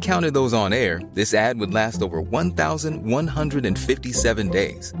 If we counted those on air, this ad would last over 1,157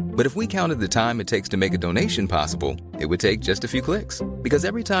 days. But if we counted the time it takes to make a donation possible, it would take just a few clicks. Because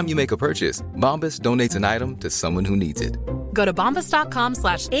every time you make a purchase, Bombas donates an item to someone who needs it. Go to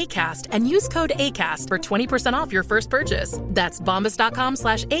bombas.com/ACAST and use code ACAST for 20% off your first purchase. That's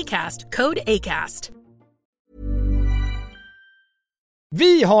bombas.com/ACAST, code ACAST.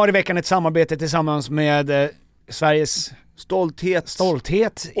 Vi har i veckan ett samarbete tillsammans med Sveriges stolthet,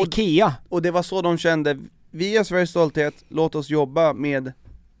 IKEA. Och det var så de kände, vi är Sveriges stolthet, låt oss jobba med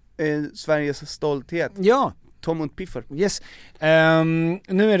Sveriges stolthet. Ja. Tom und Piffer. Yes.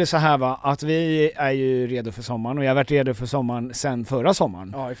 Nu är det så här att vi är ju redo för sommaren, och jag har varit redo för sommaren sedan förra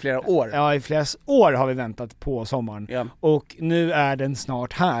sommaren. Ja, i flera år. Ja, i flera år har vi väntat på sommaren. Ja. Och nu är den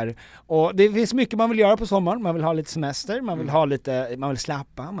snart här. Och det finns mycket man vill göra på sommaren. Man vill ha lite semester, man vill ha lite, man vill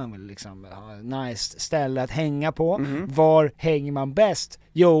slappa, man vill liksom ha ett nice ställe att hänga på. Var hänger man bäst?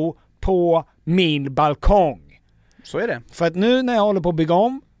 Jo, på min balkong. Så är det. För att nu när jag håller på att bygga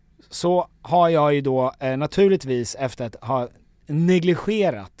om, så har jag ju då naturligtvis, efter att ha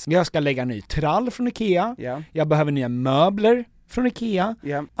negligerat, jag ska lägga ny trall från IKEA, jag behöver nya möbler från IKEA,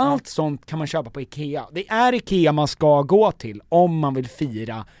 allt sånt kan man köpa på IKEA. Det är IKEA man ska gå till om man vill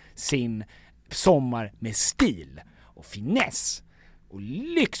fira sin sommar med stil och finess och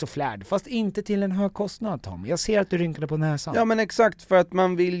lyx och flärd, fast inte till en hög kostnad, Tom. Jag ser att du rynkade på näsan. Ja, men exakt, för att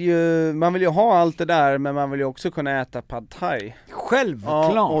man vill ju ha allt det där, men man vill ju också kunna äta pad thai.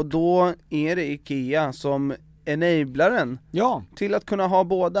 Självklart. Ja, och då är det IKEA som enablaren till att kunna ha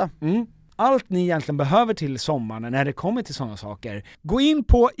båda. Allt ni egentligen behöver till sommaren när det kommer till sådana saker, gå in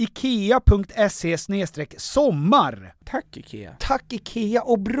på ikea.se/sommar. Tack IKEA. Tack IKEA,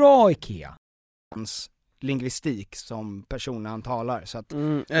 och bra IKEA. Lingvistik som personen han talar, så att det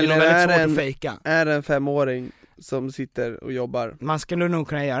är nog väldigt svårt att fejka. Är en 5-åring som sitter och jobbar. Man skulle nog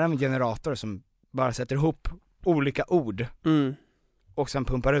kunna göra en generator som bara sätter ihop olika ord och sen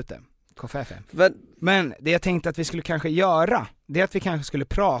pumpar ut det. Men det jag tänkte att vi skulle kanske göra, det är att vi kanske skulle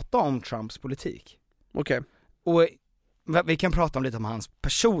prata om Trumps politik. Okej. Och vi kan prata om lite om hans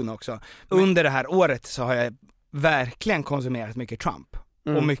person också. Under det här året så har jag verkligen konsumerat mycket Trump.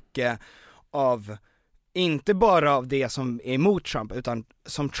 Och mycket av, inte bara av det som är emot Trump, utan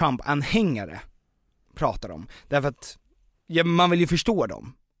som Trump-anhängare pratar om. Därför att man vill ju förstå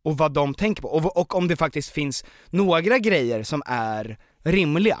dem och vad de tänker på, och om det faktiskt finns några grejer som är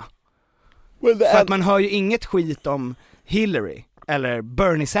rimliga. För att man hör ju inget skit om Hillary eller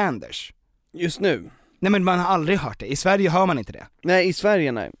Bernie Sanders just nu. Nej, men man har aldrig hört det. I Sverige hör man inte det. Nej, i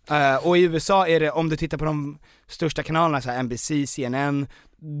Sverige nej. Och i USA är det, om du tittar på de största kanalerna, så här NBC, CNN,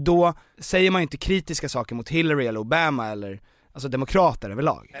 då säger man ju inte kritiska saker mot Hillary eller Obama eller alltså demokrater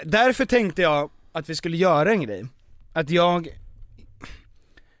överlag. Därför tänkte jag att vi skulle göra en grej.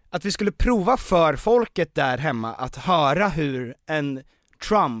 Att vi skulle prova för folket där hemma att höra hur en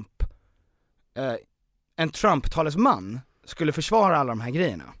Trump-talesman skulle försvara alla de här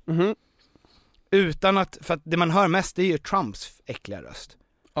grejerna. Utan att, för att det man hör mest är ju Trumps äckliga röst.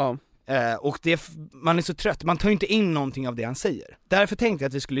 Ja. Och man är så trött, man tar ju inte in någonting av det han säger. Därför tänkte jag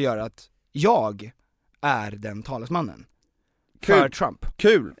att vi skulle göra att jag är den talesmannen för Trump.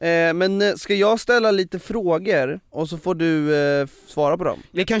 Kul. Men ska jag ställa lite frågor och så får du svara på dem?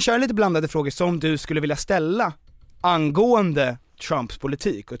 Vi kan köra lite blandade frågor som du skulle vilja ställa angående Trumps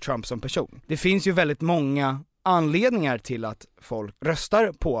politik och Trump som person. Det finns ju väldigt många anledningar till att folk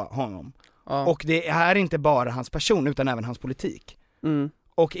röstar på honom. Ja. Och det är inte bara hans person utan även hans politik.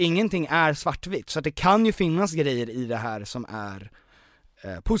 Och ingenting är svartvitt, så att det kan ju finnas grejer i det här som är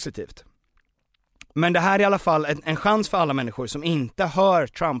positivt. Men det här är i alla fall en chans för alla människor som inte hör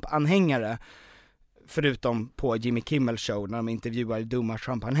Trump-anhängare förutom på Jimmy Kimmel show när de intervjuar dumma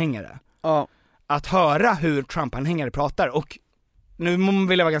Trump-anhängare. Ja. Att höra hur Trump-anhängare pratar, och nu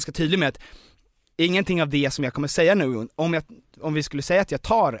vill jag vara ganska tydlig med att ingenting av det som jag kommer säga nu, om vi skulle säga att jag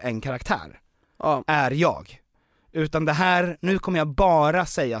tar en karaktär, är jag. Utan det här, nu kommer jag bara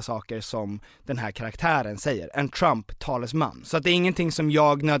säga saker som den här karaktären säger, en Trump-talesman. Så att det är ingenting som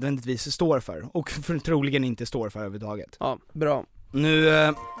jag nödvändigtvis står för, och troligen inte står för överhuvudtaget. Ja, bra. Nu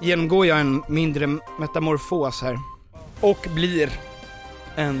genomgår jag en mindre metamorfos här och blir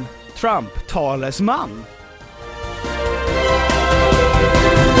en Trump-talesman.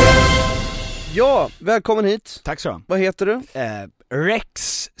 Ja, välkommen hit. Tack så. Vad heter du?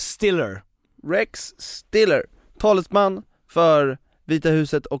 Rex Stiller. Rex Stiller, talesman för Vita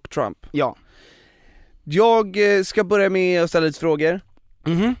huset och Trump. Ja. Jag ska börja med att ställa lite frågor.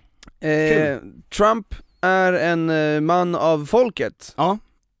 Trump är en man av folket. Ja.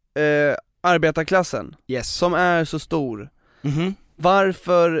 Arbetarklassen. Yes. Som är så stor.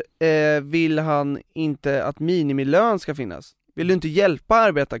 Varför vill han inte att minimilön ska finnas? Vill du inte hjälpa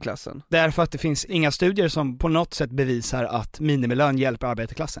arbetarklassen? Därför att det finns inga studier som på något sätt bevisar att minimilön hjälper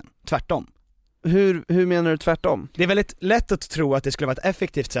arbetarklassen. Tvärtom. Hur menar du tvärtom? Det är väldigt lätt att tro att det skulle vara ett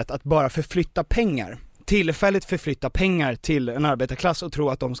effektivt sätt att bara förflytta pengar. Tillfälligt förflytta pengar till en arbetarklass och tro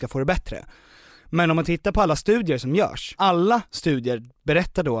att de ska få det bättre. Men om man tittar på alla studier som görs, alla studier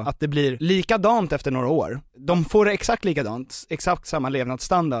berättar då att det blir likadant efter några år. De får det exakt likadant, exakt samma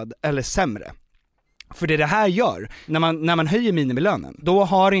levnadsstandard eller sämre. För det här gör, när man höjer minimilönen, då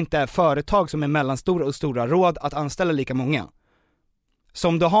har inte företag som är mellanstora och stora råd att anställa lika många. Så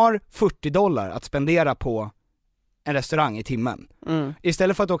om du har $40 att spendera på en restaurang i timmen,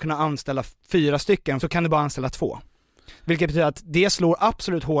 istället för att då kunna anställa 4 stycken så kan du bara anställa 2. Vilket betyder att det slår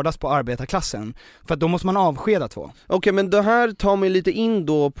absolut hårdast på arbetarklassen, för att då måste man avskeda 2. Okej, men det här tar mig lite in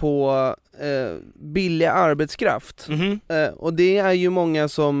då på billig arbetskraft. Och det är ju många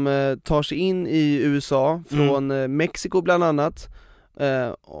som tar sig in i USA från Mexiko bland annat,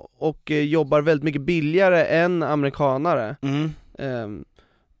 och jobbar väldigt mycket billigare än amerikanare.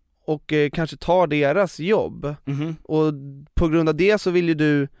 Och kanske tar deras jobb. Och på grund av det så vill ju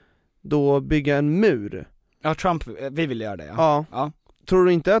du då bygga en mur. Ja, Trump, vi vill göra det. Ja. Tror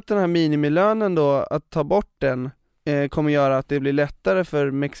du inte att den här minimilönen då, att ta bort den, kommer göra att det blir lättare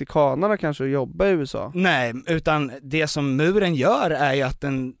för mexikanerna kanske att jobba i USA? Nej, utan det som muren gör är ju att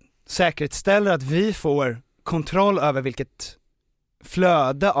den säkerställer att vi får kontroll över vilket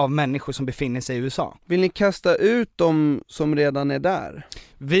flöde av människor som befinner sig i USA. Vill ni kasta ut de som redan är där?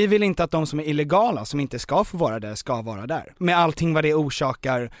 Vi vill inte att de som är illegala, som inte ska få vara där, ska vara där. Med allting vad det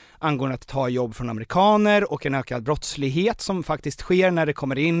orsakar angående att ta jobb från amerikaner och en ökad brottslighet som faktiskt sker när det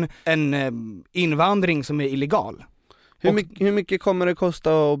kommer in en invandring som är illegal. Hur mycket kommer det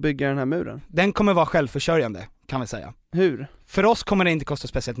kosta att bygga den här muren? Den kommer vara självförsörjande, kan vi säga. Hur? För oss kommer det inte kosta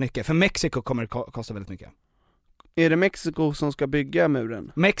speciellt mycket, för Mexiko kommer det kosta väldigt mycket. Är det Mexiko som ska bygga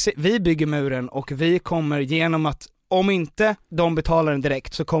muren? Vi bygger muren, och vi kommer genom att, om inte de betalar den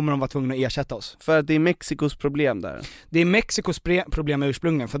direkt, så kommer de vara tvungna att ersätta oss. För att det är Mexikos problem där? Det är Mexikos problem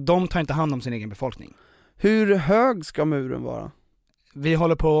ursprungligen, för de tar inte hand om sin egen befolkning. Hur hög ska muren vara? Vi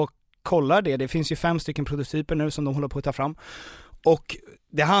håller på att kolla det. Det finns ju 5 stycken prototyper nu som de håller på att ta fram. Och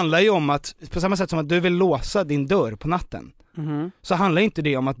det handlar ju om att, på samma sätt som att du vill låsa din dörr på natten, så handlar inte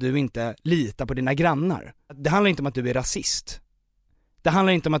det om att du inte litar på dina grannar. Det handlar inte om att du är rasist. Det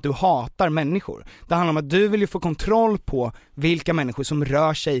handlar inte om att du hatar människor. Det handlar om att du vill ju få kontroll på vilka människor som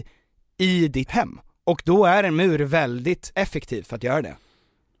rör sig i ditt hem. Och då är en mur väldigt effektiv för att göra det.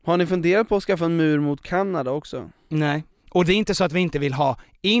 Har ni funderat på att skaffa en mur mot Kanada också? Nej. Och det är inte så att vi inte vill ha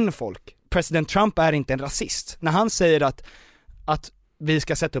in folk. President Trump är inte en rasist. När han säger att vi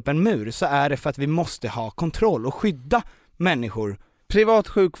ska sätta upp en mur, så är det för att vi måste ha kontroll och skydda människor. Privat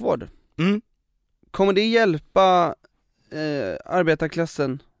sjukvård. Kommer det hjälpa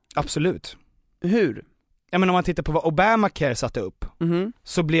arbetarklassen? Absolut. Hur? Ja, men om man tittar på vad Obamacare satte upp,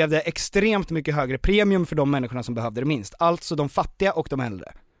 så blev det extremt mycket högre premium för de människorna som behövde det minst. Alltså de fattiga och de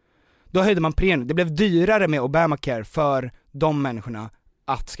äldre. Då höjde man premium. Det blev dyrare med Obamacare för de människorna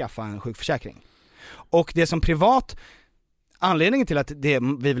att skaffa en sjukförsäkring. Och det som anledningen till att vi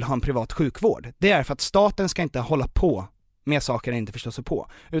vill ha en privat sjukvård, det är för att staten ska inte hålla på med saker den inte förstår sig på.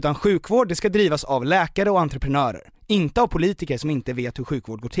 Utan sjukvård, det ska drivas av läkare och entreprenörer. Inte av politiker som inte vet hur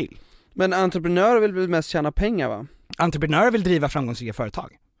sjukvård går till. Men entreprenörer vill väl mest tjäna pengar, va? Entreprenörer vill driva framgångsrika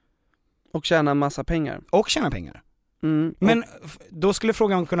företag. Och tjäna en massa pengar. Och tjäna pengar. Men då skulle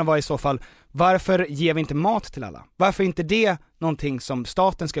frågan kunna vara i så fall, varför ger vi inte mat till alla? Varför är inte det någonting som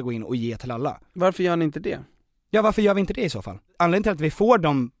staten ska gå in och ge till alla? Varför gör ni inte det? Ja, varför gör vi inte det i så fall? Anledningen till att vi får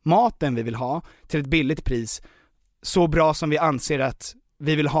de maten vi vill ha till ett billigt pris, så bra som vi anser att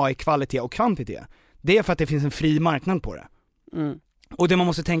vi vill ha i kvalitet och kvantitet, det är för att det finns en fri marknad på det. Och det man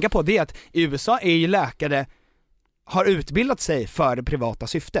måste tänka på, det är att i USA är ju läkare, har utbildat sig för det privata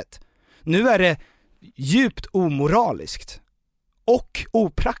syftet. Nu är det djupt omoraliskt och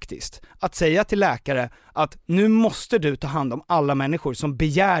opraktiskt att säga till läkare att nu måste du ta hand om alla människor som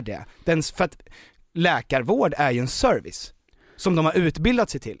begär det. För att läkarvård är ju en service som de har utbildat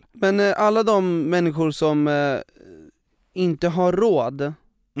sig till. Men alla de människor som inte har råd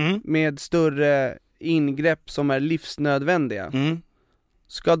med större ingrepp som är livsnödvändiga,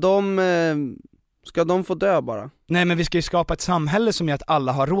 ska de få dö bara? Nej, men vi ska ju skapa ett samhälle som gör att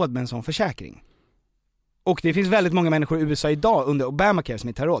alla har råd med en sån försäkring. Och det finns väldigt många människor i USA idag under Obamacare som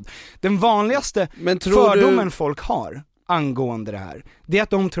inte har råd. Den vanligaste fördomen folk har angående det här, det är att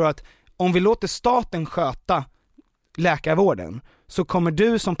de tror att om vi låter staten sköta läkarvården så kommer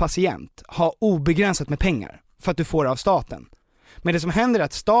du som patient ha obegränsat med pengar för att du får det av staten. Men det som händer är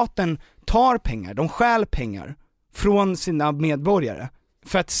att staten tar pengar, de stjäl pengar från sina medborgare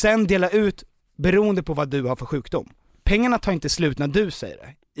för att sen dela ut beroende på vad du har för sjukdom. Pengarna tar inte slut när du säger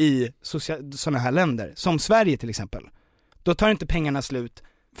det i sådana här länder, som Sverige till exempel. Då tar inte pengarna slut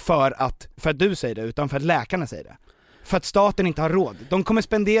för att du säger det, utan för att läkarna säger det. För att staten inte har råd. De kommer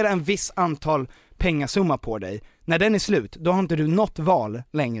spendera en viss antal pengasumma på dig. När den är slut, då har inte du något val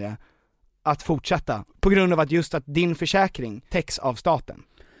längre att fortsätta. På grund av att just att din försäkring täcks av staten.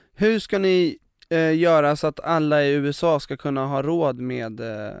 Hur ska ni göra så att alla i USA ska kunna ha råd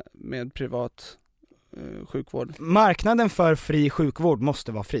med privat sjukvård? Marknaden för fri sjukvård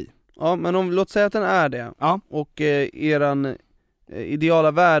måste vara fri. Ja, men låt säga att den är det. Ja. Och eran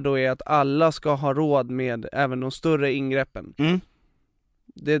ideala värld då är att alla ska ha råd med även de större ingreppen.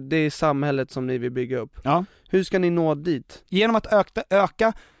 Det är samhället som ni vill bygga upp. Ja. Hur ska ni nå dit? Genom att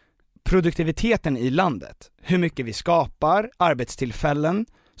öka produktiviteten i landet. Hur mycket vi skapar, arbetstillfällen,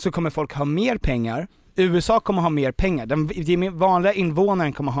 så kommer folk ha mer pengar. USA kommer ha mer pengar. Den vanliga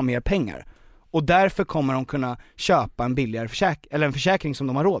invånaren kommer ha mer pengar. Och därför kommer de kunna köpa en billigare en försäkring som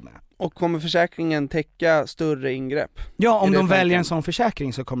de har råd med. Och kommer försäkringen täcka större ingrepp? Ja, om de väljer en sån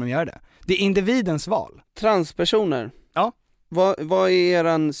försäkring så kommer de göra det. Det är individens val. Transpersoner? Ja. Vad är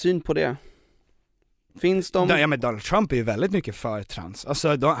eran syn på det? Finns de... Ja, men Donald Trump är ju väldigt mycket för trans.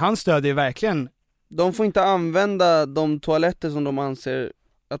 Alltså, han stödjer ju verkligen... De får inte använda de toaletter som de anser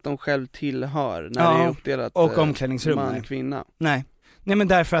att de själv tillhör när det är uppdelat och omklädningsrum, man, kvinna. Nej, men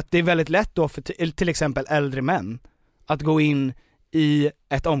därför att det är väldigt lätt då för till exempel äldre män att gå in i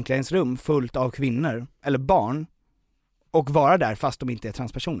ett omklädningsrum fullt av kvinnor eller barn och vara där fast de inte är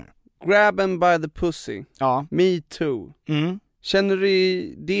transpersoner. Grab them by the pussy. Ja. Me too. Känner du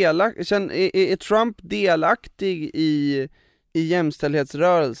är Trump delaktig i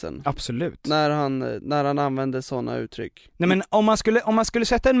jämställdhetsrörelsen? Absolut. När han använder sådana uttryck. Nej, men om man skulle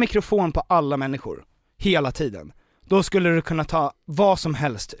sätta en mikrofon på alla människor hela tiden, då skulle du kunna ta vad som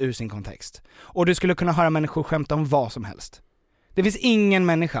helst ur sin kontext. Och du skulle kunna höra människor skämta om vad som helst. Det finns ingen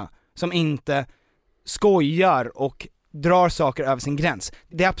människa som inte skojar och drar saker över sin gräns.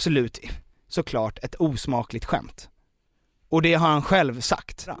 Det är absolut såklart ett osmakligt skämt. Och det har han själv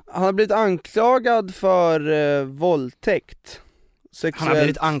sagt. Han har blivit anklagad för våldtäkt. Sexuellt. Han har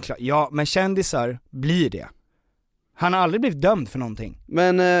blivit anklagad, ja, men kändisar blir det. Han har aldrig blivit dömd för någonting.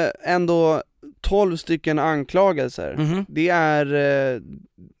 Men ändå 12 stycken anklagelser. Det är...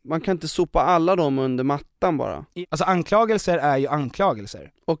 man kan inte sopa alla dem under mattan bara. Alltså anklagelser är ju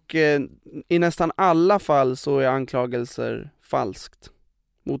anklagelser. Och i nästan alla fall så är anklagelser falskt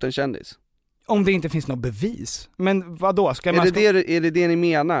mot en kändis. Om det inte finns något bevis. Men vadå? Är det det ni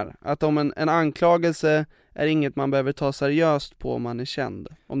menar? Att om en anklagelse är inget man behöver ta seriöst på om man är känd?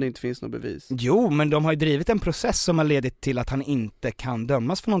 Om det inte finns något bevis? Jo, men de har ju drivit en process som har ledit till att han inte kan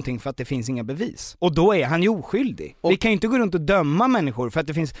dömas för någonting för att det finns inga bevis. Och då är han ju oskyldig. Vi kan ju inte gå runt och döma människor för att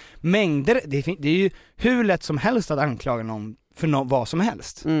det finns mängder... Det är ju hur lätt som helst att anklaga någon för vad som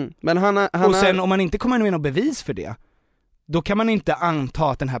helst. Men och sen om man inte kommer med något bevis för det, då kan man inte anta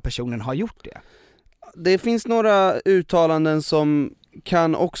att den här personen har gjort det. Det finns några uttalanden som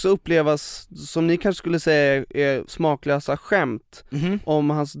kan också upplevas, som ni kanske skulle säga är smaklösa skämt om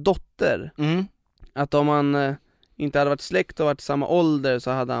hans dotter. Att om han inte hade varit släkt och varit samma ålder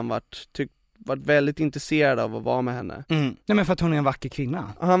så hade han varit väldigt intresserad av att vara med henne. Nej, men för att hon är en vacker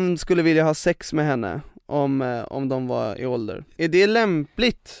kvinna. Han skulle vilja ha sex med henne om de var i ålder. Är det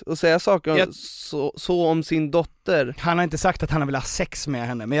lämpligt att säga saker så om sin dotter? Han har inte sagt att han vill ha sex med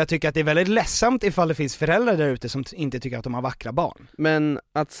henne, men jag tycker att det är väldigt ledsamt ifall det finns föräldrar där ute som inte tycker att de har vackra barn. Men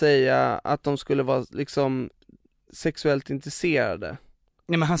att säga att de skulle vara liksom sexuellt intresserade.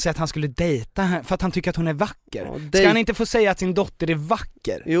 Nej, men han säger att han skulle dejta henne för att han tycker att hon är vacker. Ska han inte få säga att sin dotter är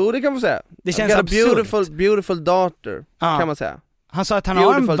vacker? Jo, det kan man säga. Det känns absurt. Beautiful daughter, kan man säga. Han sa att han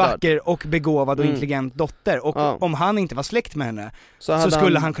har en vacker och begåvad och intelligent dotter, och om han inte var släkt med henne så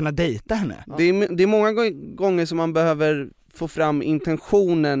skulle han kunna dejta henne. Det är många gånger som man behöver få fram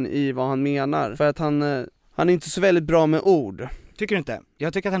intentionen i vad han menar, för att han är inte så väldigt bra med ord. Tycker du inte?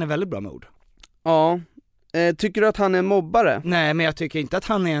 Jag tycker att han är väldigt bra med ord. Ja. Tycker du att han är mobbare? Nej, men jag tycker inte att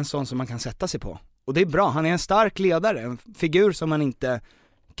han är en sån som man kan sätta sig på. Och det är bra, han är en stark ledare, en figur som man inte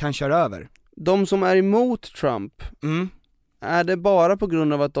kan köra över. De som är emot Trump, är det bara på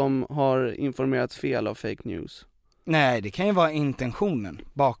grund av att de har informerats fel av fake news? Nej, det kan ju vara intentionen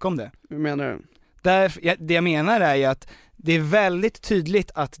bakom det. Hur menar du? Det jag menar är ju att det är väldigt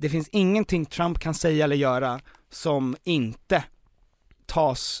tydligt att det finns ingenting Trump kan säga eller göra som inte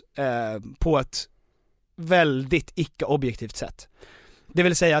tas på ett väldigt icke-objektivt sätt. Det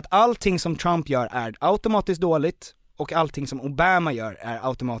vill säga att allting som Trump gör är automatiskt dåligt, och allting som Obama gör är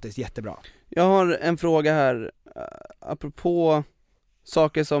automatiskt jättebra. Jag har en fråga här apropå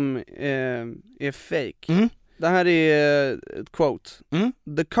saker som är fake. Det här är ett quote.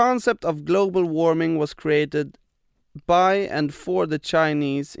 The concept of global warming was created by and for the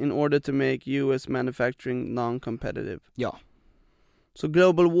Chinese in order to make US manufacturing non-competitive. Ja. Så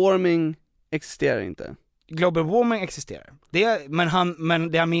global warming existerar inte. Global warming existerar.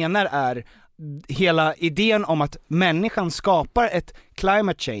 Men det han menar är hela idén om att människan skapar ett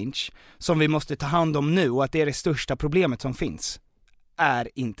climate change som vi måste ta hand om nu, och att det är det största problemet som finns, är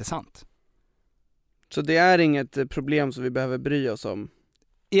inte sant. Så det är inget problem som vi behöver bry oss om?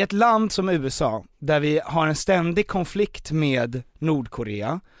 I ett land som USA, där vi har en ständig konflikt med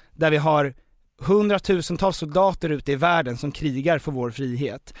Nordkorea, där vi har hundratusentals soldater ute i världen som krigar för vår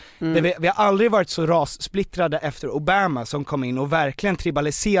frihet. Vi har aldrig varit så rassplittrade efter Obama som kom in och verkligen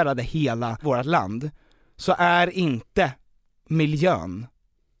tribaliserade hela vårt land. Så är inte miljön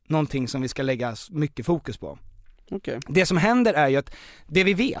någonting som vi ska lägga mycket fokus på. Okay. Det som händer är ju att, det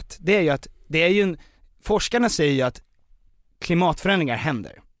vi vet, det är ju att forskarna säger ju att klimatförändringar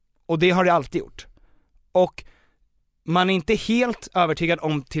händer. Och det har det alltid gjort. Och man är inte helt övertygad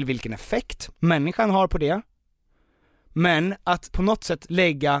om till vilken effekt människan har på det. Men att på något sätt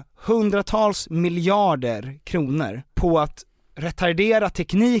lägga hundratals miljarder kronor på att retardera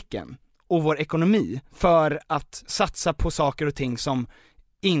tekniken och vår ekonomi för att satsa på saker och ting som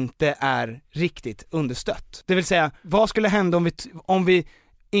inte är riktigt understött. Det vill säga, vad skulle hända om vi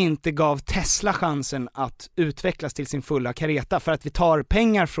inte gav Tesla chansen att utvecklas till sin fulla kareta, för att vi tar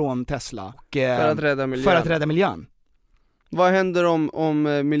pengar från Tesla för att rädda miljön? Vad händer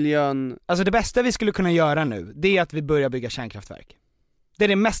om miljön? Alltså det bästa vi skulle kunna göra nu, det är att vi börjar bygga kärnkraftverk. Det är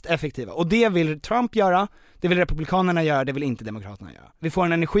det mest effektiva, och det vill Trump göra, det vill republikanerna göra, det vill inte demokraterna göra. Vi får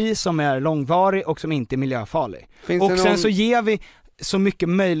en energi som är långvarig och som inte är miljöfarlig. Och sen så ger vi så mycket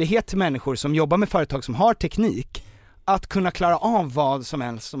möjlighet till människor som jobbar med företag som har teknik att kunna klara av vad som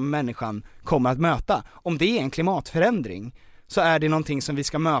helst som människan kommer att möta. Om det är en klimatförändring så är det någonting som vi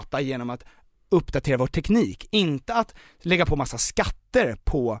ska möta genom att uppdatera vår teknik, inte att lägga på massa skatter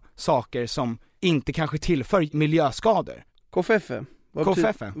på saker som inte kanske tillför miljöskador. KFF.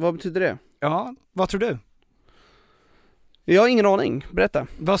 Vad betyder det? Ja, vad tror du? Jag har ingen aning, berätta.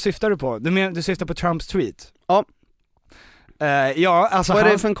 Vad syftar du på? Du syftar på Trumps tweet? Ja. Ja, alltså vad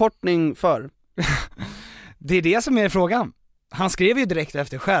är det för en kortning för? Det är det som är frågan. Han skrev ju direkt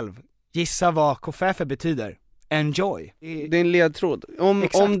efter själv. Gissa vad KFF betyder. Enjoy. Det är en ledtråd.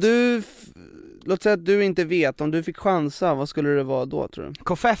 Om du, låt säga att du inte vet, om du fick chansa, vad skulle det vara då, tror du?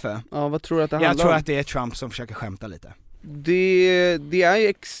 KFF? Ja, vad tror du att det handlar om? Jag tror att det är Trump som försöker skämta lite. Det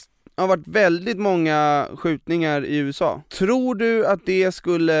har varit väldigt många skjutningar i USA. Tror du att det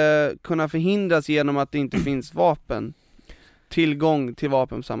skulle kunna förhindras genom att det inte finns vapen? Tillgång till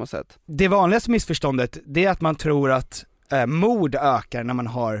vapen på samma sätt? Det vanligaste missförståndet, det är att man tror att mord ökar när man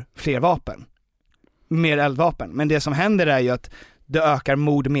har fler vapen. Mer eldvapen. Men det som händer är ju att det ökar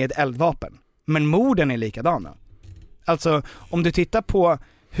mord med eldvapen. Men morden är likadana. Alltså, om du tittar på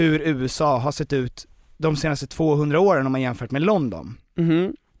hur USA har sett ut de senaste 200 åren om man jämfört med London,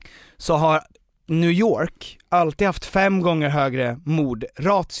 så har New York alltid haft 5 gånger högre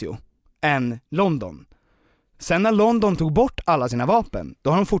mordratio än London. Sen när London tog bort alla sina vapen, då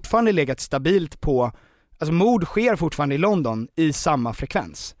har de fortfarande legat stabilt på, alltså mord sker fortfarande i London i samma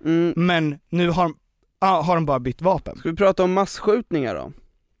frekvens. Men nu har de bara bytt vapen. Ska vi prata om massskjutningar då?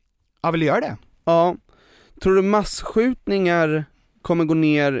 Ja, vill du göra det? Ja. Tror du massskjutningar kommer gå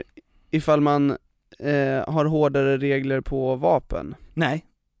ner ifall man har hårdare regler på vapen? Nej.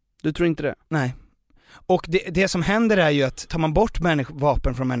 Du tror inte det? Nej. Och det som händer är ju att tar man bort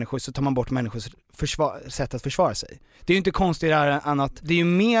vapen från människor så tar man bort människors sätt att försvara sig. Det är ju inte konstigt än att det är ju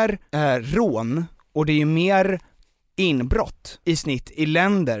mer rån och det är ju mer inbrott i snitt i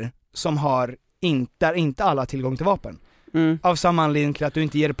länder som har där inte alla har tillgång till vapen. Av samma anledning till att du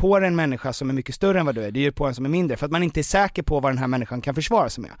inte ger på en människa som är mycket större än vad du är, du ger på en som är mindre, för att man inte är säker på vad den här människan kan försvara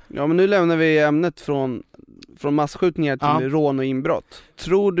sig med. Ja, men nu lämnar vi ämnet från masskjutningar till rån och inbrott.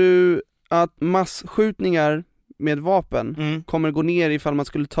 Tror du att masskjutningar med vapen kommer gå ner ifall man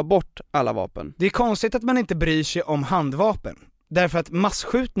skulle ta bort alla vapen? Det är konstigt att man inte bryr sig om handvapen, därför att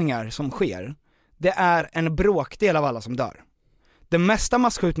masskjutningar som sker, det är en bråkdel av alla som dör. De mesta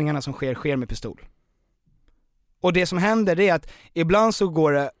masskjutningarna som sker med pistol. Och det som händer är att ibland så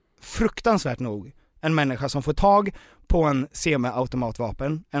går det fruktansvärt nog en människa som får tag på en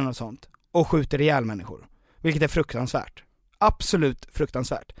semi-automatvapen eller något sånt och skjuter ihjäl människor. Vilket är fruktansvärt. Absolut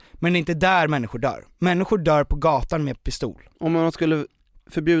fruktansvärt. Men det är inte där människor dör. Människor dör på gatan med pistol. Om man skulle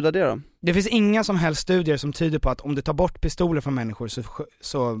förbjuda det då? Det finns inga som helst studier som tyder på att om du tar bort pistoler från människor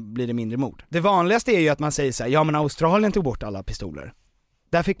så blir det mindre mord. Det vanligaste är ju att man säger så här: ja men Australien tog bort alla pistoler.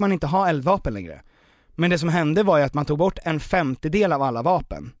 Där fick man inte ha eldvapen längre. Men det som hände var ju att man tog bort 1/50 av alla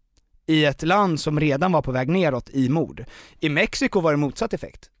vapen i ett land som redan var på väg neråt i mord. I Mexiko var det motsatt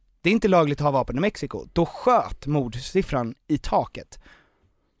effekt. Det är inte lagligt att ha vapen i Mexiko. Då sköt mordsiffran i taket.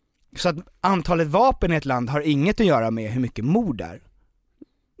 Så att antalet vapen i ett land har inget att göra med hur mycket mord det är.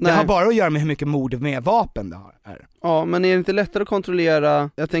 Det har bara att göra med hur mycket mord med vapen det är. Ja, men är det inte lättare att kontrollera?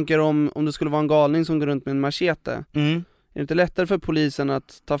 Jag tänker om det skulle vara en galning som går runt med en machete. Är det inte lättare för polisen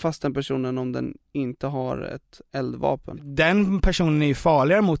att ta fast den personen om den inte har ett eldvapen? Den personen är ju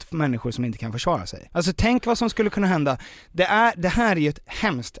farligare mot människor som inte kan försvara sig. Alltså tänk vad som skulle kunna hända. Det här är ju ett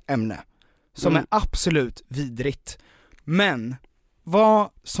hemskt ämne som är absolut vidrigt. Men vad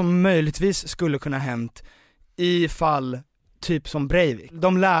som möjligtvis skulle kunna hänt i fall typ som Breivik.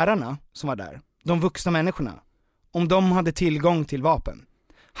 De lärarna som var där, de vuxna människorna, om de hade tillgång till vapen,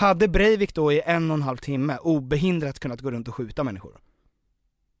 hade Breivik då i 1,5 timme obehindrat kunnat gå runt och skjuta människor?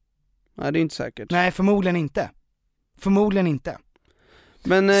 Nej, det är inte säkert. Nej, förmodligen inte. Förmodligen inte.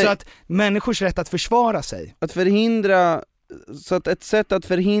 Men, så att människors rätt att försvara sig. Att förhindra, så att ett sätt att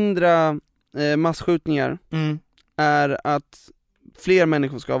förhindra masskjutningar är att fler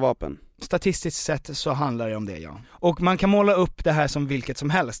människor ska ha vapen. Statistiskt sett så handlar det om det, ja. Och man kan måla upp det här som vilket som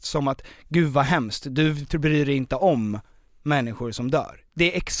helst, som att gud vad hemskt, du bryr dig inte om människor som dör.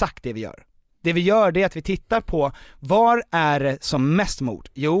 Det är exakt det vi gör. Det vi gör det är att vi tittar på var är det som mest mord?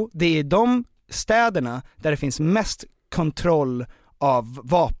 Jo, det är de städerna där det finns mest kontroll av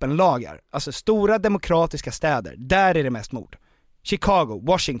vapenlagar. Alltså stora demokratiska städer, där är det mest mord. Chicago,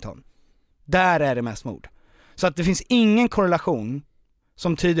 Washington, där är det mest mord. Så att det finns ingen korrelation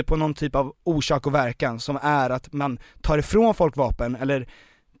som tyder på någon typ av orsak och verkan som är att man tar ifrån folk vapen eller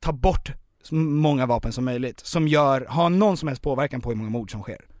tar bort så många vapen som möjligt som har någon som helst påverkan på hur många mord som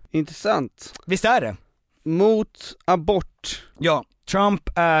sker. Intressant. Visst är det? Mot abort. Ja, Trump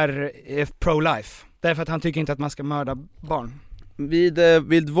är pro-life därför att han tycker inte att man ska mörda barn.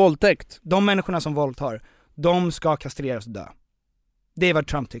 Vid våldtäkt. De människorna som våldtar, de ska kastreras och dö. Det är vad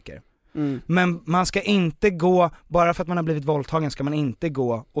Trump tycker. Men man ska inte gå, bara för att man har blivit våldtagen ska man inte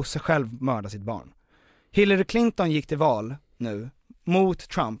gå och sig själv mörda sitt barn. Hillary Clinton gick till val nu mot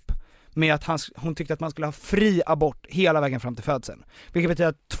Trump med att hon tyckte att man skulle ha fri abort hela vägen fram till födseln. Vilket betyder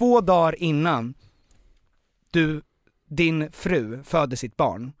att 2 dagar innan din fru föder sitt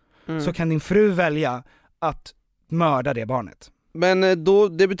barn så kan din fru välja att mörda det barnet. Men då,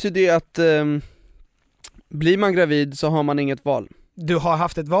 det betyder ju att blir man gravid så har man inget val. Du har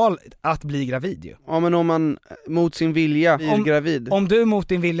haft ett val att bli gravid ju. Ja, men om man mot sin vilja blir gravid. Om du mot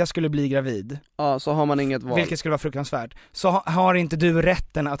din vilja skulle bli gravid, ja, så har man inget val. Vilket skulle vara fruktansvärt. Så har inte du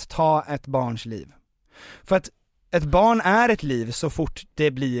rätten att ta ett barns liv. För att ett barn är ett liv så fort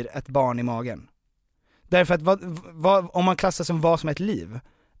det blir ett barn i magen. Därför att om man klassar som vad som ett liv,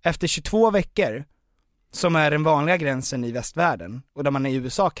 efter 22 veckor som är den vanliga gränsen i västvärlden och där man i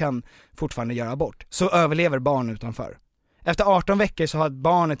USA kan fortfarande göra abort, så överlever barn utanför. Efter 18 veckor så har ett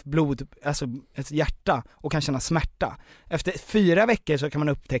barn ett hjärta och kan känna smärta. Efter 4 veckor så kan man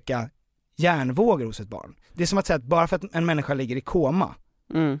upptäcka hjärnvågor hos ett barn. Det är som att säga att bara för att en människa ligger i koma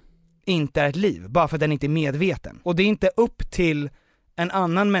inte är ett liv, bara för att den inte är medveten. Och det är inte upp till en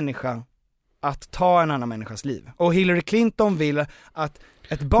annan människa att ta en annan människas liv. Och Hillary Clinton vill att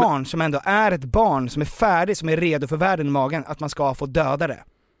ett barn som ändå är ett barn, som är färdigt, som är redo för världen i magen, att man ska få döda det.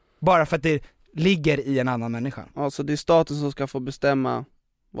 Bara för att det ligger i en annan människa. Alltså det är staten som ska få bestämma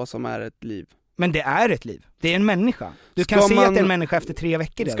vad som är ett liv. Men det är ett liv. Det är en människa. Du kan se att det är en människa efter 3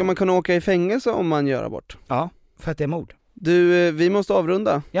 veckor. Ska man kunna åka i fängelse om man gör abort? Ja, för att det är mord. Du, vi måste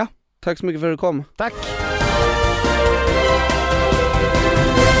avrunda. Ja. Tack så mycket för att du kom. Tack.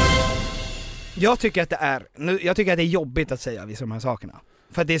 Jag tycker att det är jobbigt att säga vissa av de här sakerna.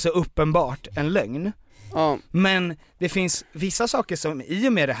 För att det är så uppenbart en lögn. Ja. Men det finns vissa saker som i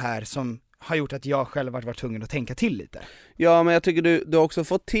och med det här som har gjort att jag själv varit tvungen att tänka till lite. Ja, men jag tycker du har också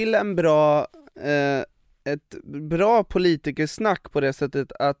fått till en ett bra politikersnack på det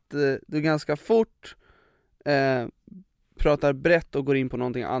sättet att du ganska fort pratar brett och går in på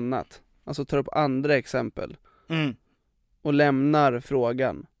någonting annat. Alltså tar upp andra exempel. Och lämnar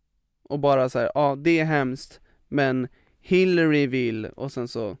frågan. Och bara så här, ja det är hemskt, men Hillary vill, och sen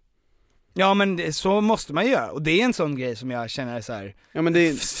så... Ja, men så måste man göra, och det är en sån grej som jag känner så här, ja,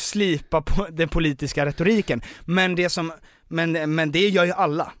 men slipa på den politiska retoriken, men det som men det gör ju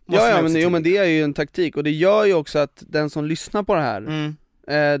alla. Men det är ju en taktik, och det gör ju också att den som lyssnar på det här,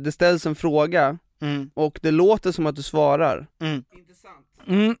 det ställs en fråga och det låter som att du svarar. Intressant.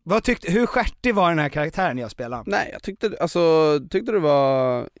 Hur skärtig var den här karaktären jag spelade? Nej, jag tyckte det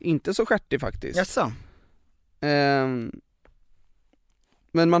var inte så skärtig faktiskt. Jaså?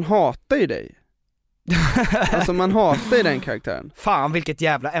 Men man hatar ju dig. Alltså man hatar ju den karaktären. Fan, vilket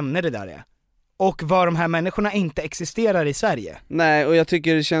jävla ämne det där är. Och var de här människorna inte existerar i Sverige. Nej, och jag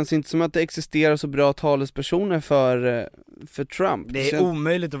tycker det känns inte som att det existerar så bra talespersoner för Trump. Det är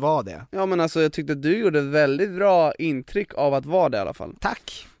omöjligt att vara det. Ja, men alltså jag tyckte att du gjorde ett väldigt bra intryck av att vara det i alla fall.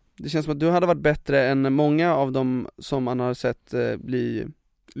 Tack. Det känns som att du hade varit bättre än många av dem som man har sett bli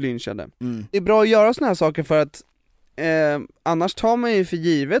lynchade. Det är bra att göra såna här saker för att annars tar man ju för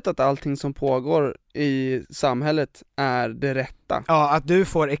givet att allting som pågår i samhället är det rätta. Ja, att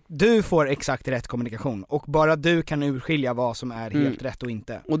du får exakt rätt kommunikation, och bara du kan urskilja vad som är helt rätt och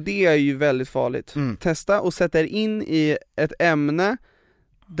inte. Och det är ju väldigt farligt. Testa och sätta er in i ett ämne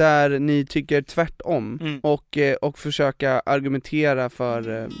där ni tycker tvärtom och försöka argumentera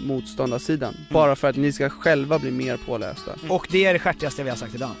för motståndarsidan, bara för att ni ska själva bli mer pålästa. Och det är det skärtigaste vi har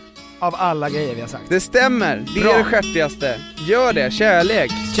sagt idag. Av alla grejer vi har sagt. Det stämmer, det är det skärtigaste. Gör det,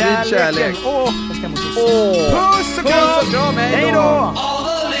 kärlek. Kärlek. Jag ska puss och kram. Hej då.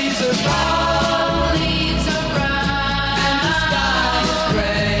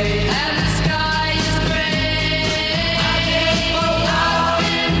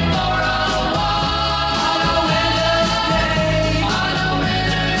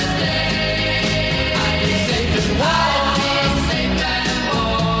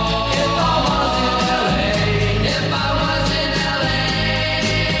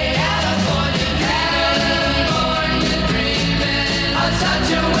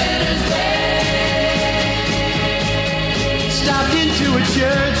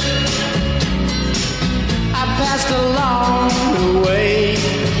 Church I passed along the way.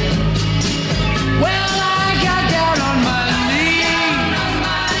 Well, I got down on my knees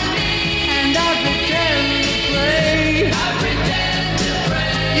and I pretended to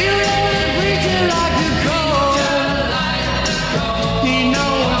pray. You know the preacher like the cold. He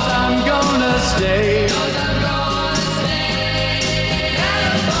knows I'm gonna stay.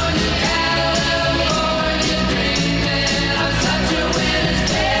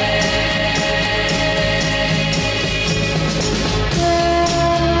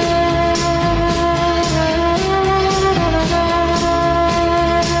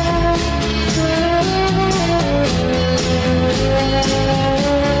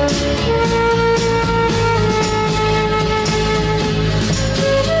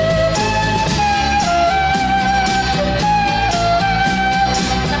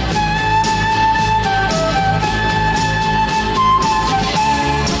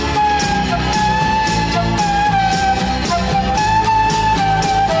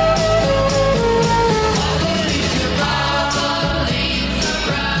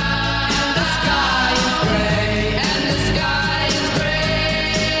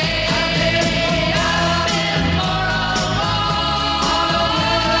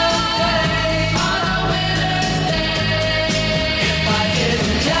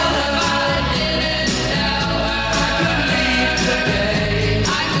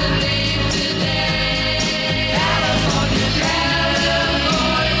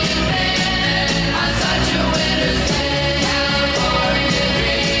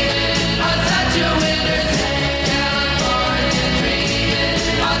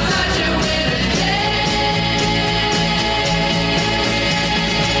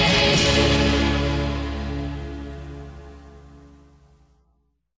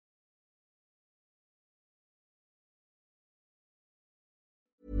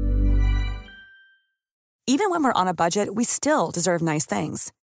 Even when we're on a budget, we still deserve nice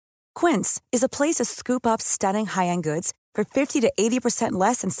things. Quince is a place to scoop up stunning high-end goods for 50 to 80%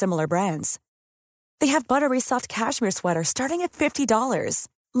 less than similar brands. They have buttery soft cashmere sweaters starting at $50,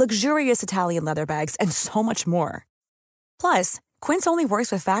 luxurious Italian leather bags, and so much more. Plus, Quince only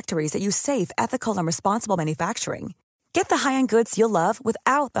works with factories that use safe, ethical, and responsible manufacturing. Get the high-end goods you'll love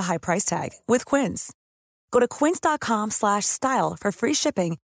without the high price tag with Quince. Go to quince.com/style for free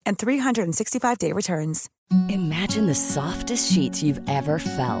shipping and 365-day returns. Imagine the softest sheets you've ever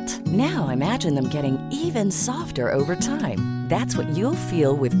felt. Now imagine them getting even softer over time. That's what you'll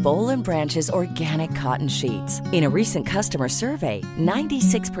feel with Boll & Branch's organic cotton sheets. In a recent customer survey,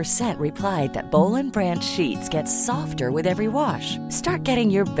 96% replied that Boll & Branch sheets get softer with every wash. Start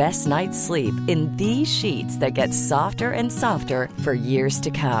getting your best night's sleep in these sheets that get softer and softer for years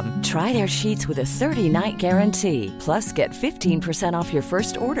to come. Try their sheets with a 30-night guarantee. Plus, get 15% off your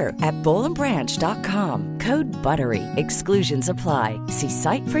first order at bollandbranch.com. Code BUTTERY. Exclusions apply. See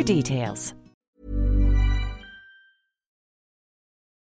site for details.